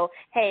them know,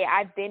 hey,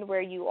 I've been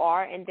where you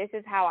are, and this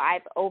is how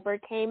I've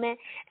overcame it,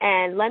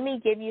 and let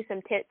me give you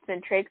some tips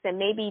and tricks, and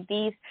maybe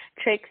these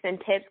tricks and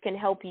tips can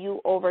help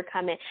you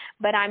overcome it.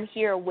 But I'm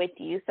here with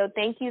you. So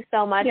thank you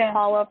so much,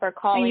 Paula, for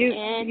calling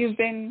in.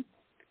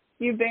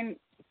 You've been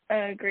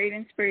a great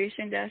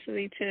inspiration,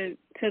 Dashley,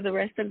 to the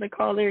rest of the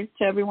callers,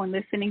 to everyone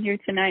listening here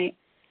tonight.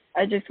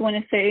 I just want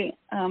to say,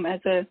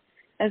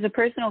 as a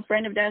personal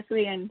friend of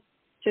Dashley and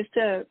just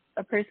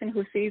a person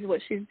who sees what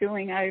she's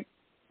doing,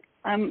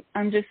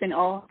 I'm just in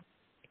awe.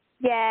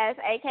 Yes,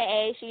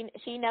 AKA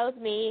she knows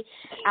me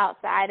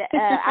outside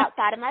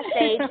of my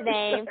stage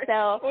name.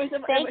 So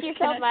thank you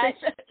so much.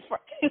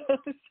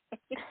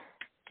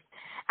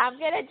 I'm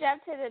going to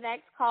jump to the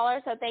next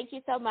caller. So thank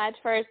you so much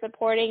for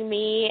supporting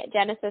me,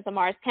 Genesis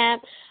Amars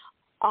Kemp,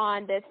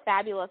 on this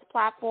fabulous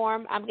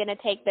platform. I'm going to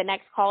take the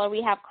next caller.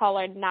 We have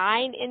caller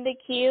 9 in the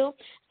queue.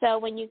 So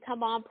when you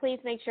come on, please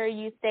make sure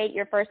you state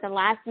your first and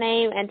last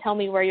name and tell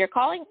me where you're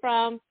calling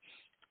from.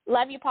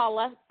 Love you,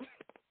 Paula.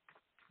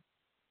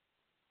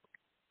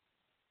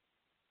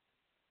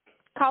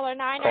 Caller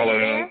 9, are you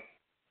there?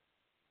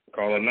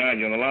 Caller 9,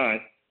 you're on the line.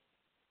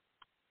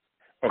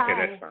 Okay,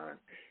 Hi. that's fine.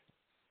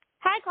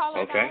 Hi,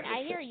 caller 9. Okay.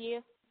 I hear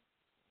you.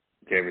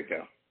 There we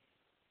go.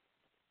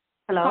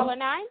 Hello? Caller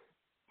 9?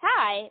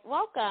 Hi,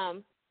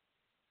 welcome.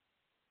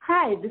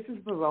 Hi, this is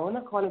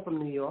Verona calling from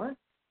New York.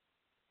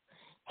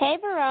 Hey,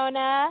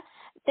 Verona.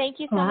 Thank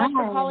you so much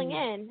for calling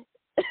in.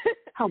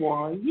 How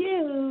are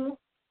you?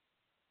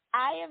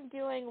 I am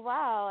doing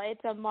well.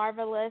 It's a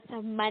marvelous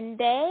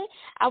Monday.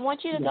 I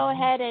want you to go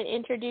ahead and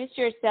introduce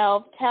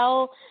yourself.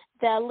 Tell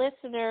the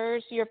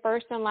listeners your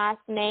first and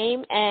last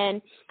name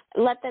and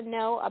let them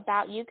know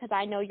about you, because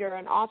I know you're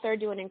an author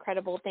doing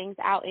incredible things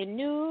out in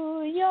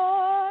New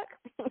York.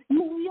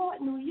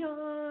 New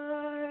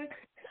York.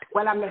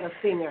 Well, I'm not a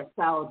singer,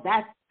 so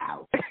that's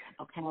out,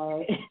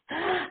 okay?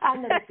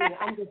 I'm not a singer.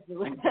 I'm just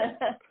doing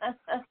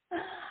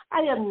I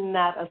am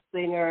not a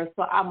singer,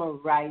 so I'm a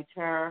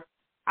writer.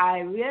 I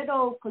really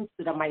don't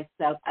consider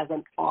myself as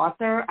an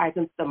author. I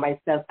consider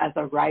myself as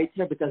a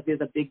writer, because there's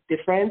a big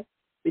difference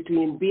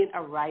between being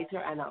a writer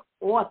and an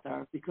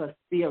author, because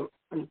being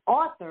an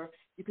author,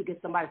 you could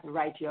get somebody to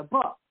write your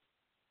book.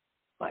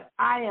 But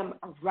I am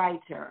a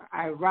writer.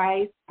 I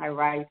write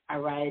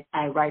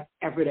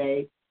every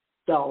day.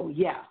 So,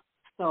 yeah.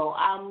 So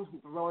I'm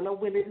Verona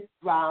Willis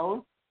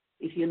Brown.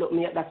 If you look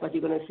me up, that's what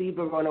you're going to see,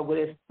 Verona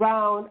Willis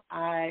Brown.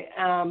 I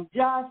am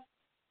just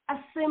a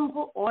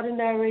simple,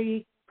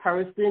 ordinary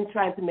person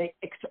trying to make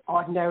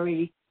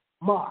extraordinary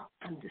mark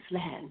on this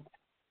land,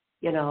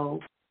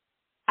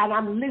 And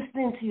I'm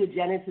listening to you,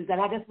 Genesis, and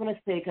I just want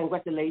to say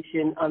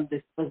congratulations on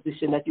this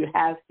position that you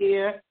have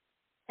here.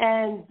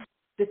 And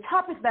the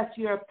topic that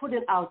you're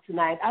putting out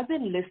tonight, I've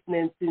been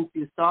listening since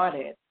you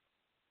started.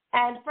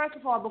 And first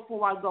of all,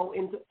 before I go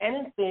into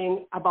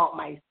anything about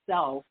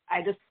myself,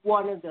 I just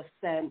wanted to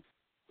send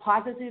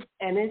positive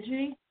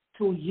energy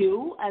to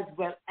you as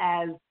well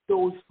as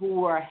those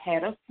who are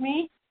ahead of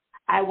me.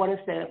 I want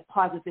to send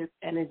positive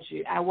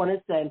energy. I want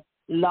to send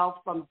love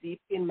from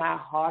deep in my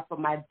heart,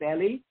 from my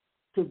belly,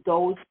 to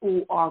those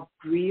who are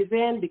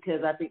grieving,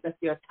 because I think that's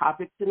your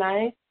topic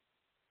tonight.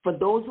 For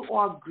those who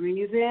are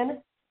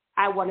grieving,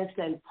 I want to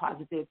send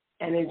positive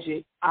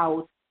energy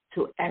out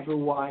to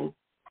everyone.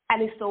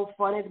 And it's so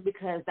funny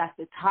because that's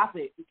the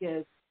topic,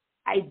 because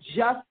I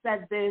just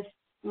said this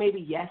maybe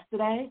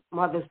yesterday,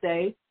 Mother's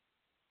Day,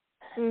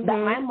 that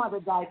my mother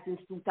died since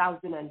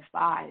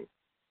 2005.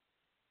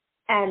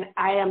 And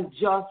I am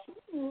just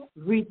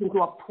reaching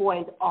to a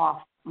point of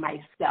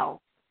myself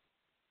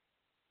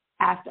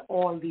after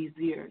all these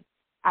years.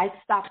 I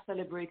stopped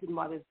celebrating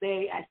Mother's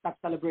Day. I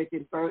stopped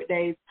celebrating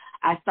birthdays.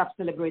 I stopped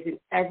celebrating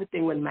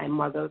everything when my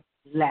mother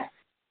left.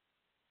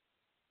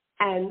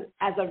 And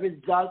as a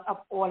result of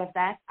all of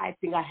that, I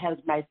think I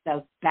held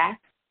myself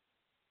back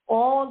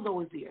all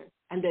those years.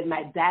 And then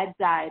my dad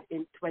died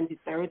in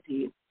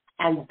 2013,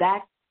 and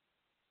that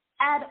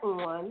added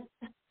on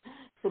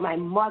to my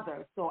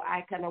mother. So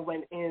I kind of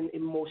went in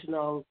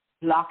emotional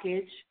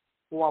blockage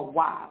for a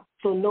while.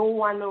 So no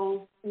one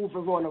knows who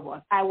Verona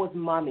was. I was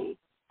mommy.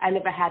 I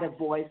never had a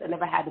voice. I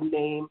never had a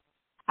name.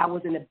 I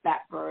was in the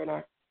back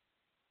burner.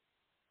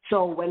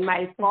 So when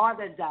my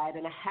father died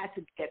and I had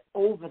to get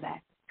over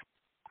that,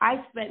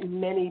 I spent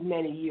many,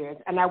 many years,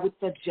 and I would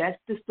suggest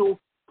this to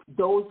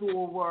those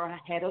who were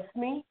ahead of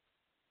me.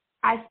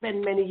 I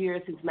spent many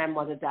years since my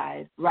mother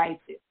died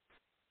writing.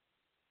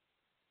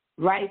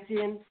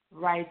 Writing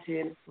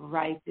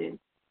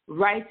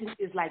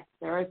is like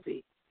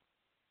therapy.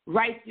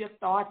 Write your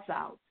thoughts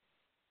out.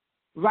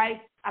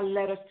 Write a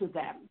letter to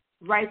them.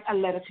 Write a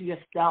letter to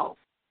yourself.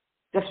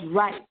 Just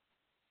write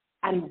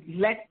and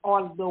let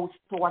all those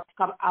thoughts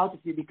come out of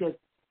you, because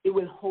it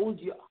will hold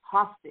you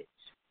hostage.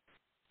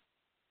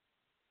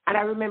 And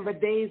I remember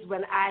days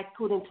when I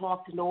couldn't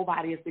talk to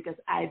nobody because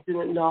I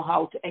didn't know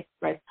how to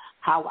express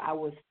how I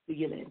was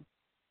feeling.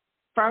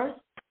 First,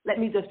 let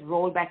me just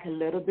roll back a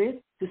little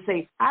bit to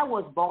say I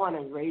was born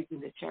and raised in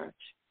the church.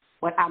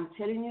 But I'm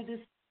telling you this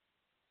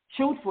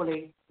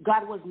truthfully,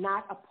 God was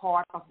not a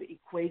part of the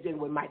equation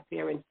when my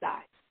parents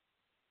died.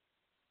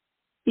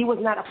 He was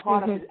not a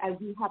part of it, and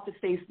we have to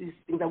face these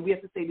things, and we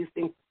have to say these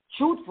things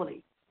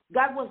truthfully.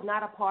 God was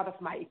not a part of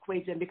my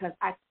equation because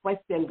I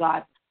questioned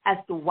God as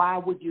to why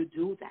would you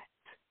do that?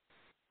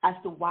 As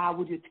to why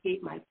would you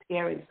take my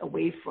parents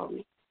away from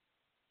me?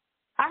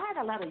 I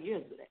had a lot of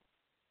years with it.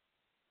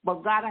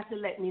 But God had to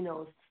let me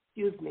know,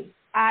 excuse me,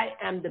 I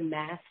am the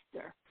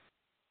master.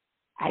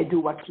 I do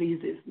what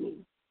pleases me.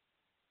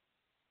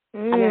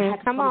 And I had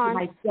to come to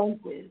my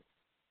senses.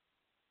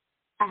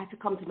 I had to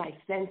come to my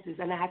senses,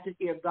 and I had to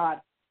hear God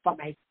for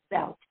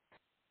myself.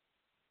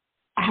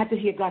 I had to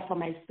hear God for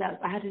myself.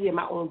 I had to hear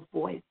my own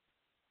voice.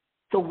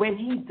 So when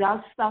he does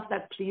stuff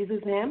that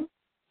pleases him,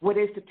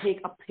 whether it's to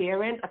take a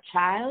parent, a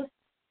child,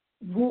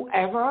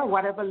 whoever,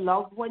 whatever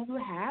loved one you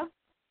have,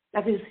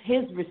 that is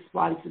his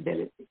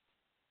responsibility.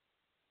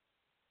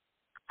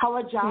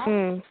 Our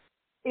job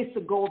is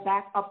to go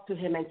back up to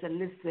him and say,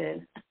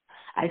 listen,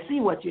 I see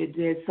what you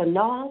did. So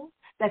now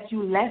that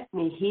you left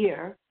me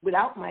here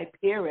without my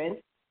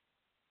parents,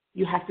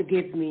 you have to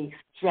give me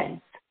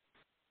strength.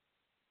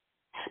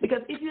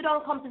 Because if you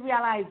don't come to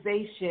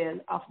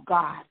realization of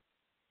God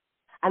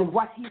and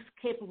what he's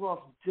capable of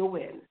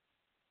doing,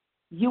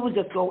 you will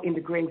just go in the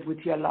grave with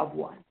your loved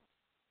one.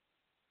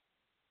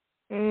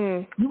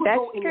 You will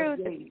go in the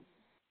grave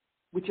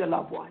with your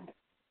loved one.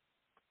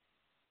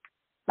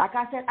 Like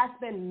I said, I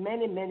spent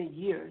many, many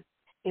years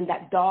in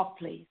that dark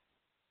place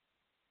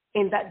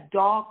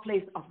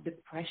of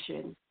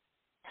depression.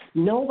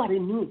 Nobody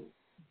knew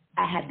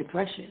I had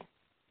depression.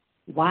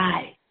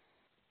 Why?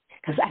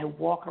 Because I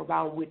walk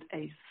around with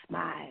a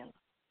smile.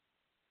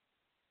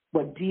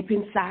 But deep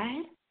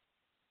inside,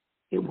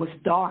 it was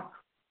dark.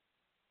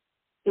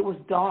 It was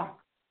dark.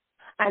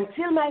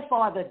 Until my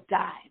father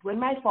died. When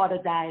my father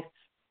died,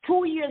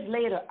 2 years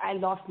later, I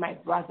lost my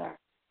brother.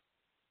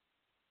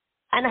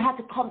 And I had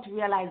to come to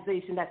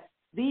realization that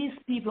these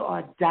people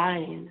are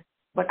dying,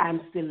 but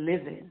I'm still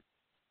living.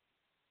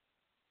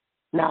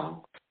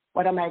 Now,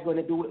 what am I going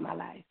to do with my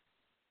life?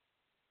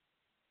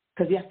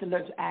 Because you have to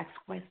learn to ask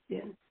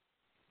questions.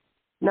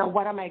 Now,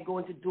 what am I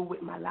going to do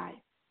with my life?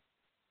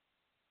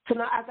 So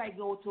now as I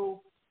go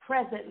to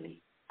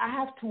presently, I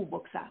have 2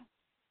 books out.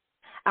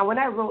 And when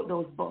I wrote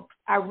those books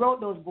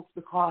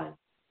because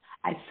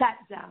I sat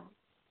down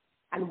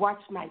and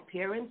watched my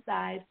parents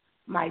die,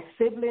 my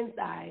siblings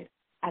died,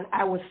 and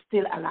I was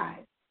still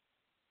alive.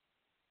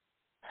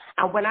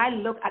 And when I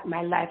look at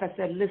my life, I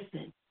said,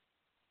 listen,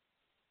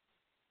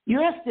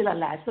 you're still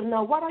alive. So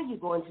now what are you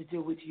going to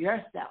do with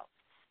yourself?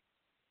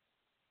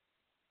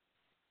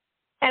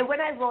 And when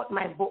I wrote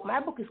my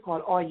book is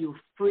called Are You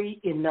Free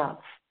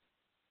Enough?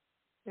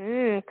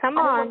 Come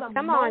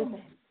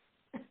on.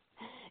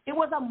 It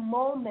was a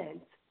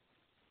moment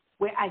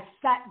where I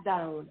sat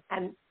down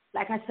and,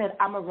 like I said,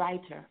 I'm a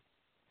writer.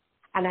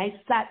 And I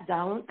sat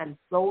down and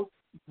wrote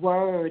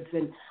words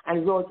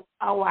and wrote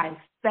how I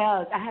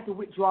felt. I had to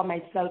withdraw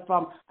myself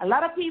from a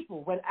lot of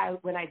people when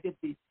I did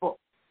these books.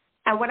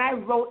 And when I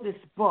wrote this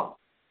book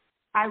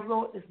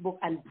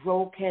on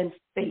broken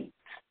faith.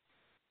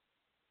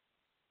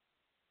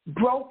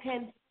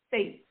 Broken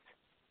faith.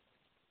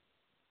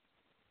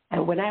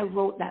 And when I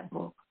wrote that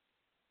book,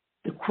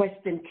 the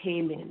question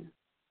came in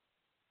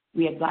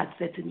where God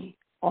said to me,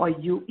 are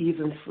you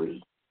even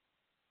free?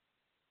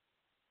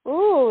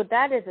 Ooh,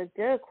 that is a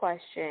good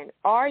question.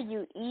 Are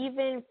you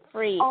even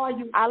free?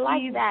 I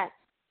like that.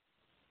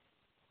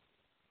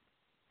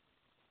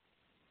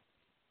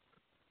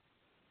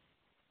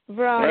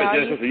 Verona, are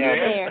you still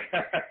there?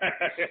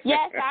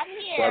 Yes, I'm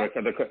here.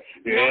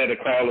 The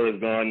caller is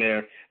gone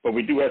there. But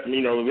we do have some,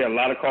 we have a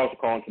lot of calls to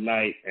call on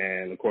tonight.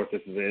 And, of course,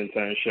 this is an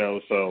intern show.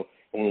 So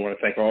we want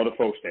to thank all the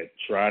folks that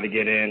try to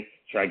get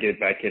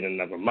back in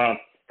another month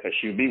because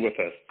she'll be with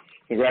us.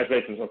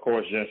 Congratulations, of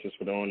course, Genesis,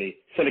 for the only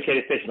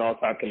syndicated station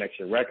all-time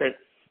connection record.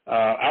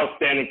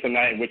 Outstanding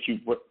tonight, which you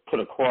put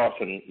across.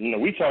 And,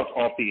 we talked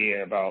off the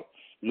air about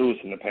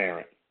losing a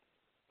parent.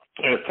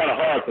 And it's kind of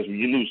hard because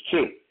you lose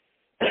two.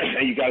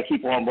 And you got to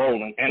keep on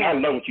rolling. And I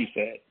love what you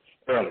said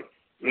earlier.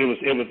 It was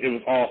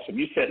awesome.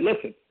 You said,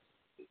 listen,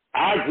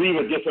 I grieve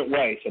a different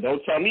way, so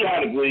don't tell me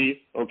how to grieve,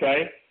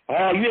 okay?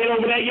 Oh, you ain't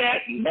over that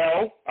yet?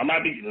 No. I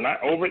might be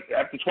not over it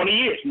after 20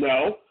 years.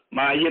 No.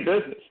 Mind your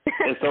business.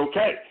 It's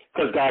okay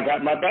because God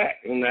got my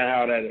back. And that's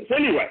how that is.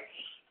 Anyway,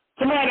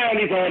 tomorrow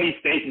on these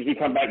stations, we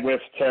come back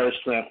with Terrence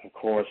Strength, of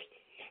course,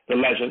 the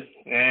legend,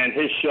 and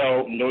his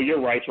show, Know Your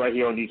Rights, right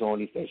here on these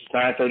stations,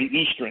 9:30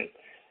 Eastern.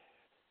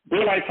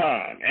 Daylight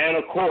time. And,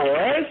 of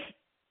course,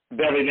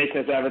 Beverly Nation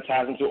is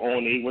advertising to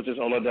ONI, which is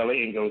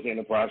Oladele Ngozi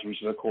Enterprise, which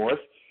is, of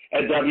course,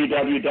 at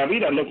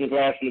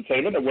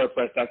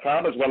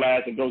www.lookingglassentertainment.wordpress.com, as well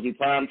as at Ngozi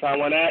Primetime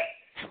one at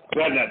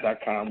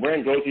rednet.com. We're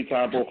in Ngozi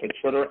Time both at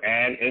Twitter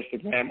and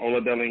Instagram,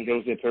 Oladele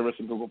Ngozi at Twitter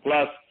and Google+,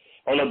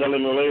 Oladele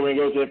Malay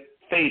Ngozi at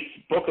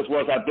Facebook, as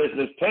well as our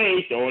business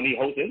page, the ONI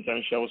Host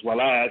Intern Show, as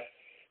well as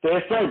the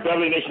historic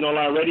Beverly Nation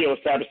Online Radio,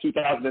 established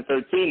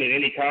 2013, and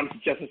any comments,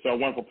 suggestions for a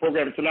wonderful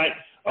program tonight,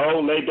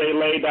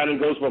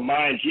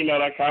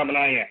 gmail.com, and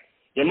I am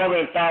your mother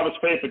and father's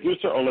favorite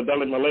producer,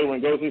 Oladele Malay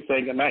Ngozi,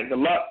 saying good night and good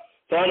luck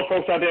to all the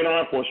folks out there in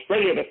Armed Force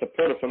Radio that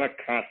support us on a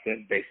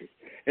constant basis.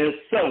 And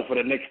so, for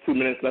the next 2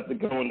 minutes left to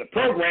go in the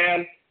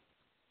program,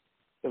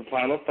 the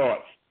final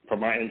thoughts from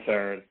my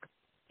intern,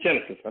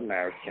 Genesis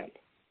Amaris Kemp.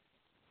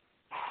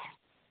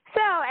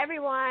 So,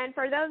 everyone,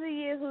 for those of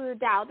you who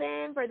dialed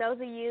in, for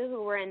those of you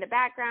who were in the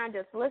background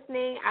just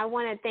listening, I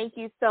want to thank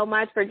you so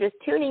much for just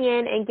tuning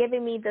in and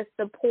giving me the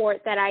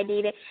support that I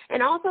needed,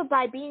 and also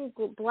by being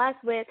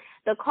blessed with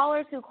the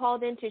callers who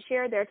called in to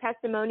share their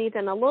testimonies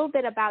and a little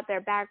bit about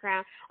their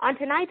background. On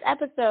tonight's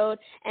episode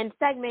and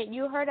segment,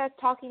 you heard us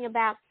talking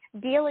about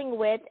dealing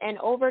with and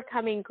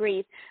overcoming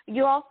grief.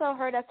 You also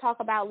heard us talk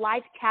about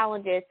life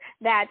challenges,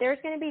 that there's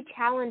going to be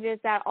challenges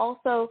that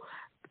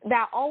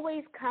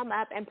always come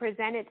up and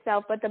present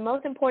itself, but the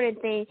most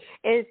important thing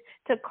is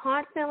to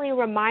constantly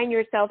remind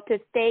yourself to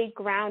stay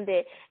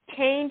grounded,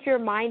 change your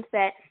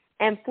mindset,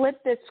 and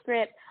flip the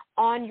script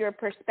on your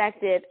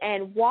perspective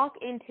and walk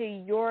into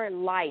your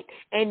light.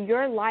 And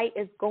your light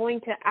is going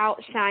to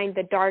outshine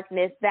the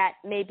darkness that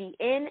may be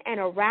in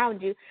and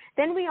around you.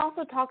 Then we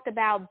also talked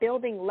about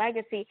building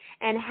legacy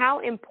and how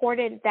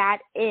important that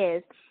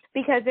is.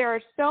 Because there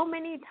are so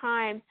many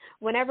times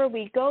whenever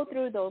we go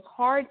through those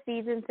hard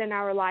seasons in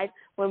our life,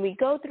 when we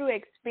go through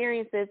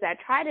experiences that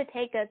try to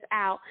take us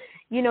out,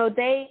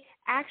 they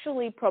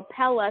actually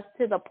propel us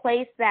to the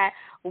place that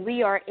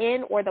we are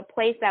in or the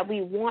place that we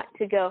want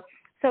to go.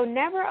 So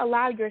never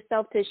allow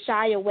yourself to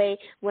shy away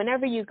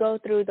whenever you go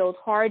through those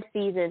hard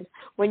seasons,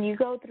 when you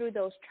go through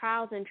those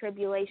trials and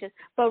tribulations,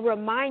 but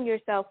remind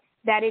yourself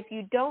that if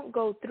you don't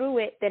go through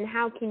it, then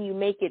how can you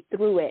make it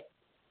through it?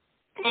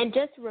 And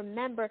just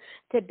remember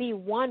to be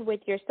one with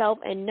yourself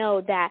and know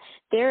that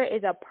there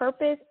is a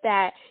purpose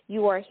that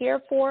you are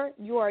here for.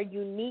 You are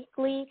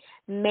uniquely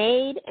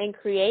made and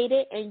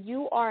created, and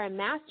you are a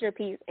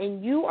masterpiece,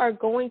 and you are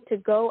going to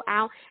go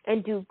out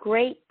and do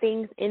great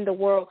things in the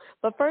world.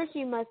 But first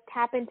you must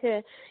tap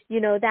into,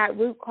 that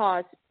root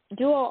cause.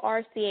 Do a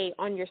RCA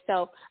on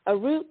yourself, a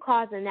root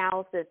cause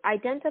analysis.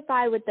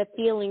 Identify with the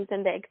feelings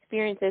and the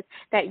experiences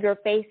that you're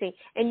facing.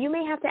 And you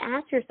may have to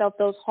ask yourself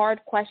those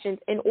hard questions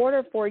in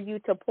order for you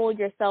to pull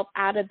yourself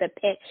out of the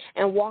pit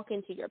and walk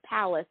into your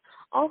palace.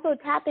 Also,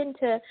 tap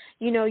into,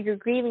 your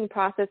grieving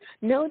process.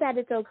 Know that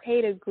it's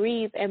okay to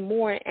grieve and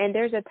mourn, and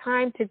there's a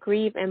time to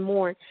grieve and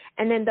mourn.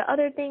 And then the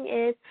other thing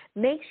is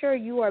make sure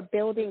you are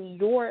building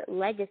your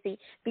legacy,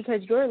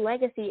 because your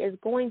legacy is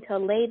going to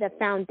lay the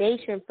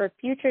foundation for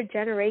future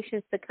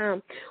generations to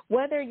come.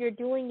 Whether you're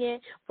doing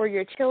it for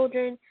your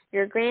children,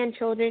 your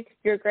grandchildren,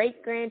 your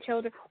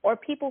great-grandchildren, or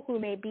people who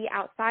may be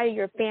outside of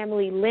your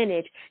family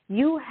lineage,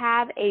 you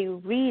have a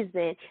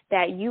reason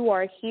that you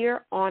are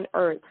here on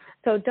earth.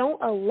 So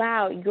don't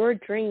allow your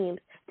dreams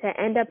to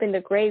end up in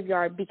the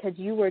graveyard because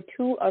you were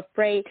too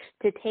afraid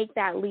to take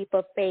that leap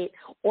of faith,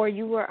 or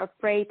you were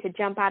afraid to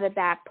jump out of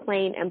that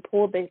plane and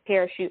pull the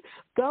parachute.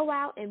 Go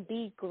out and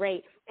be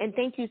great. And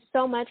thank you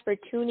so much for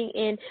tuning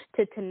in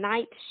to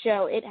tonight's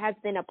show. It has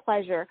been a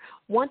pleasure.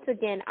 Once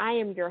again, I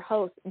am your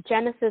host,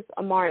 Genesis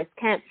Amaris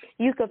Kemp.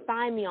 You can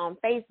find me on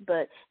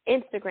Facebook,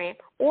 Instagram,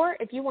 or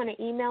if you want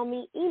to email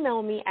me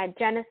at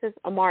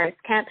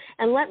GenesisAmarisKemp,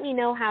 and let me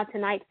know how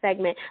tonight's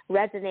segment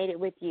resonated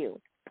with you.